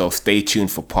 So stay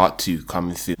tuned for part 2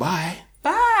 coming soon. Bye.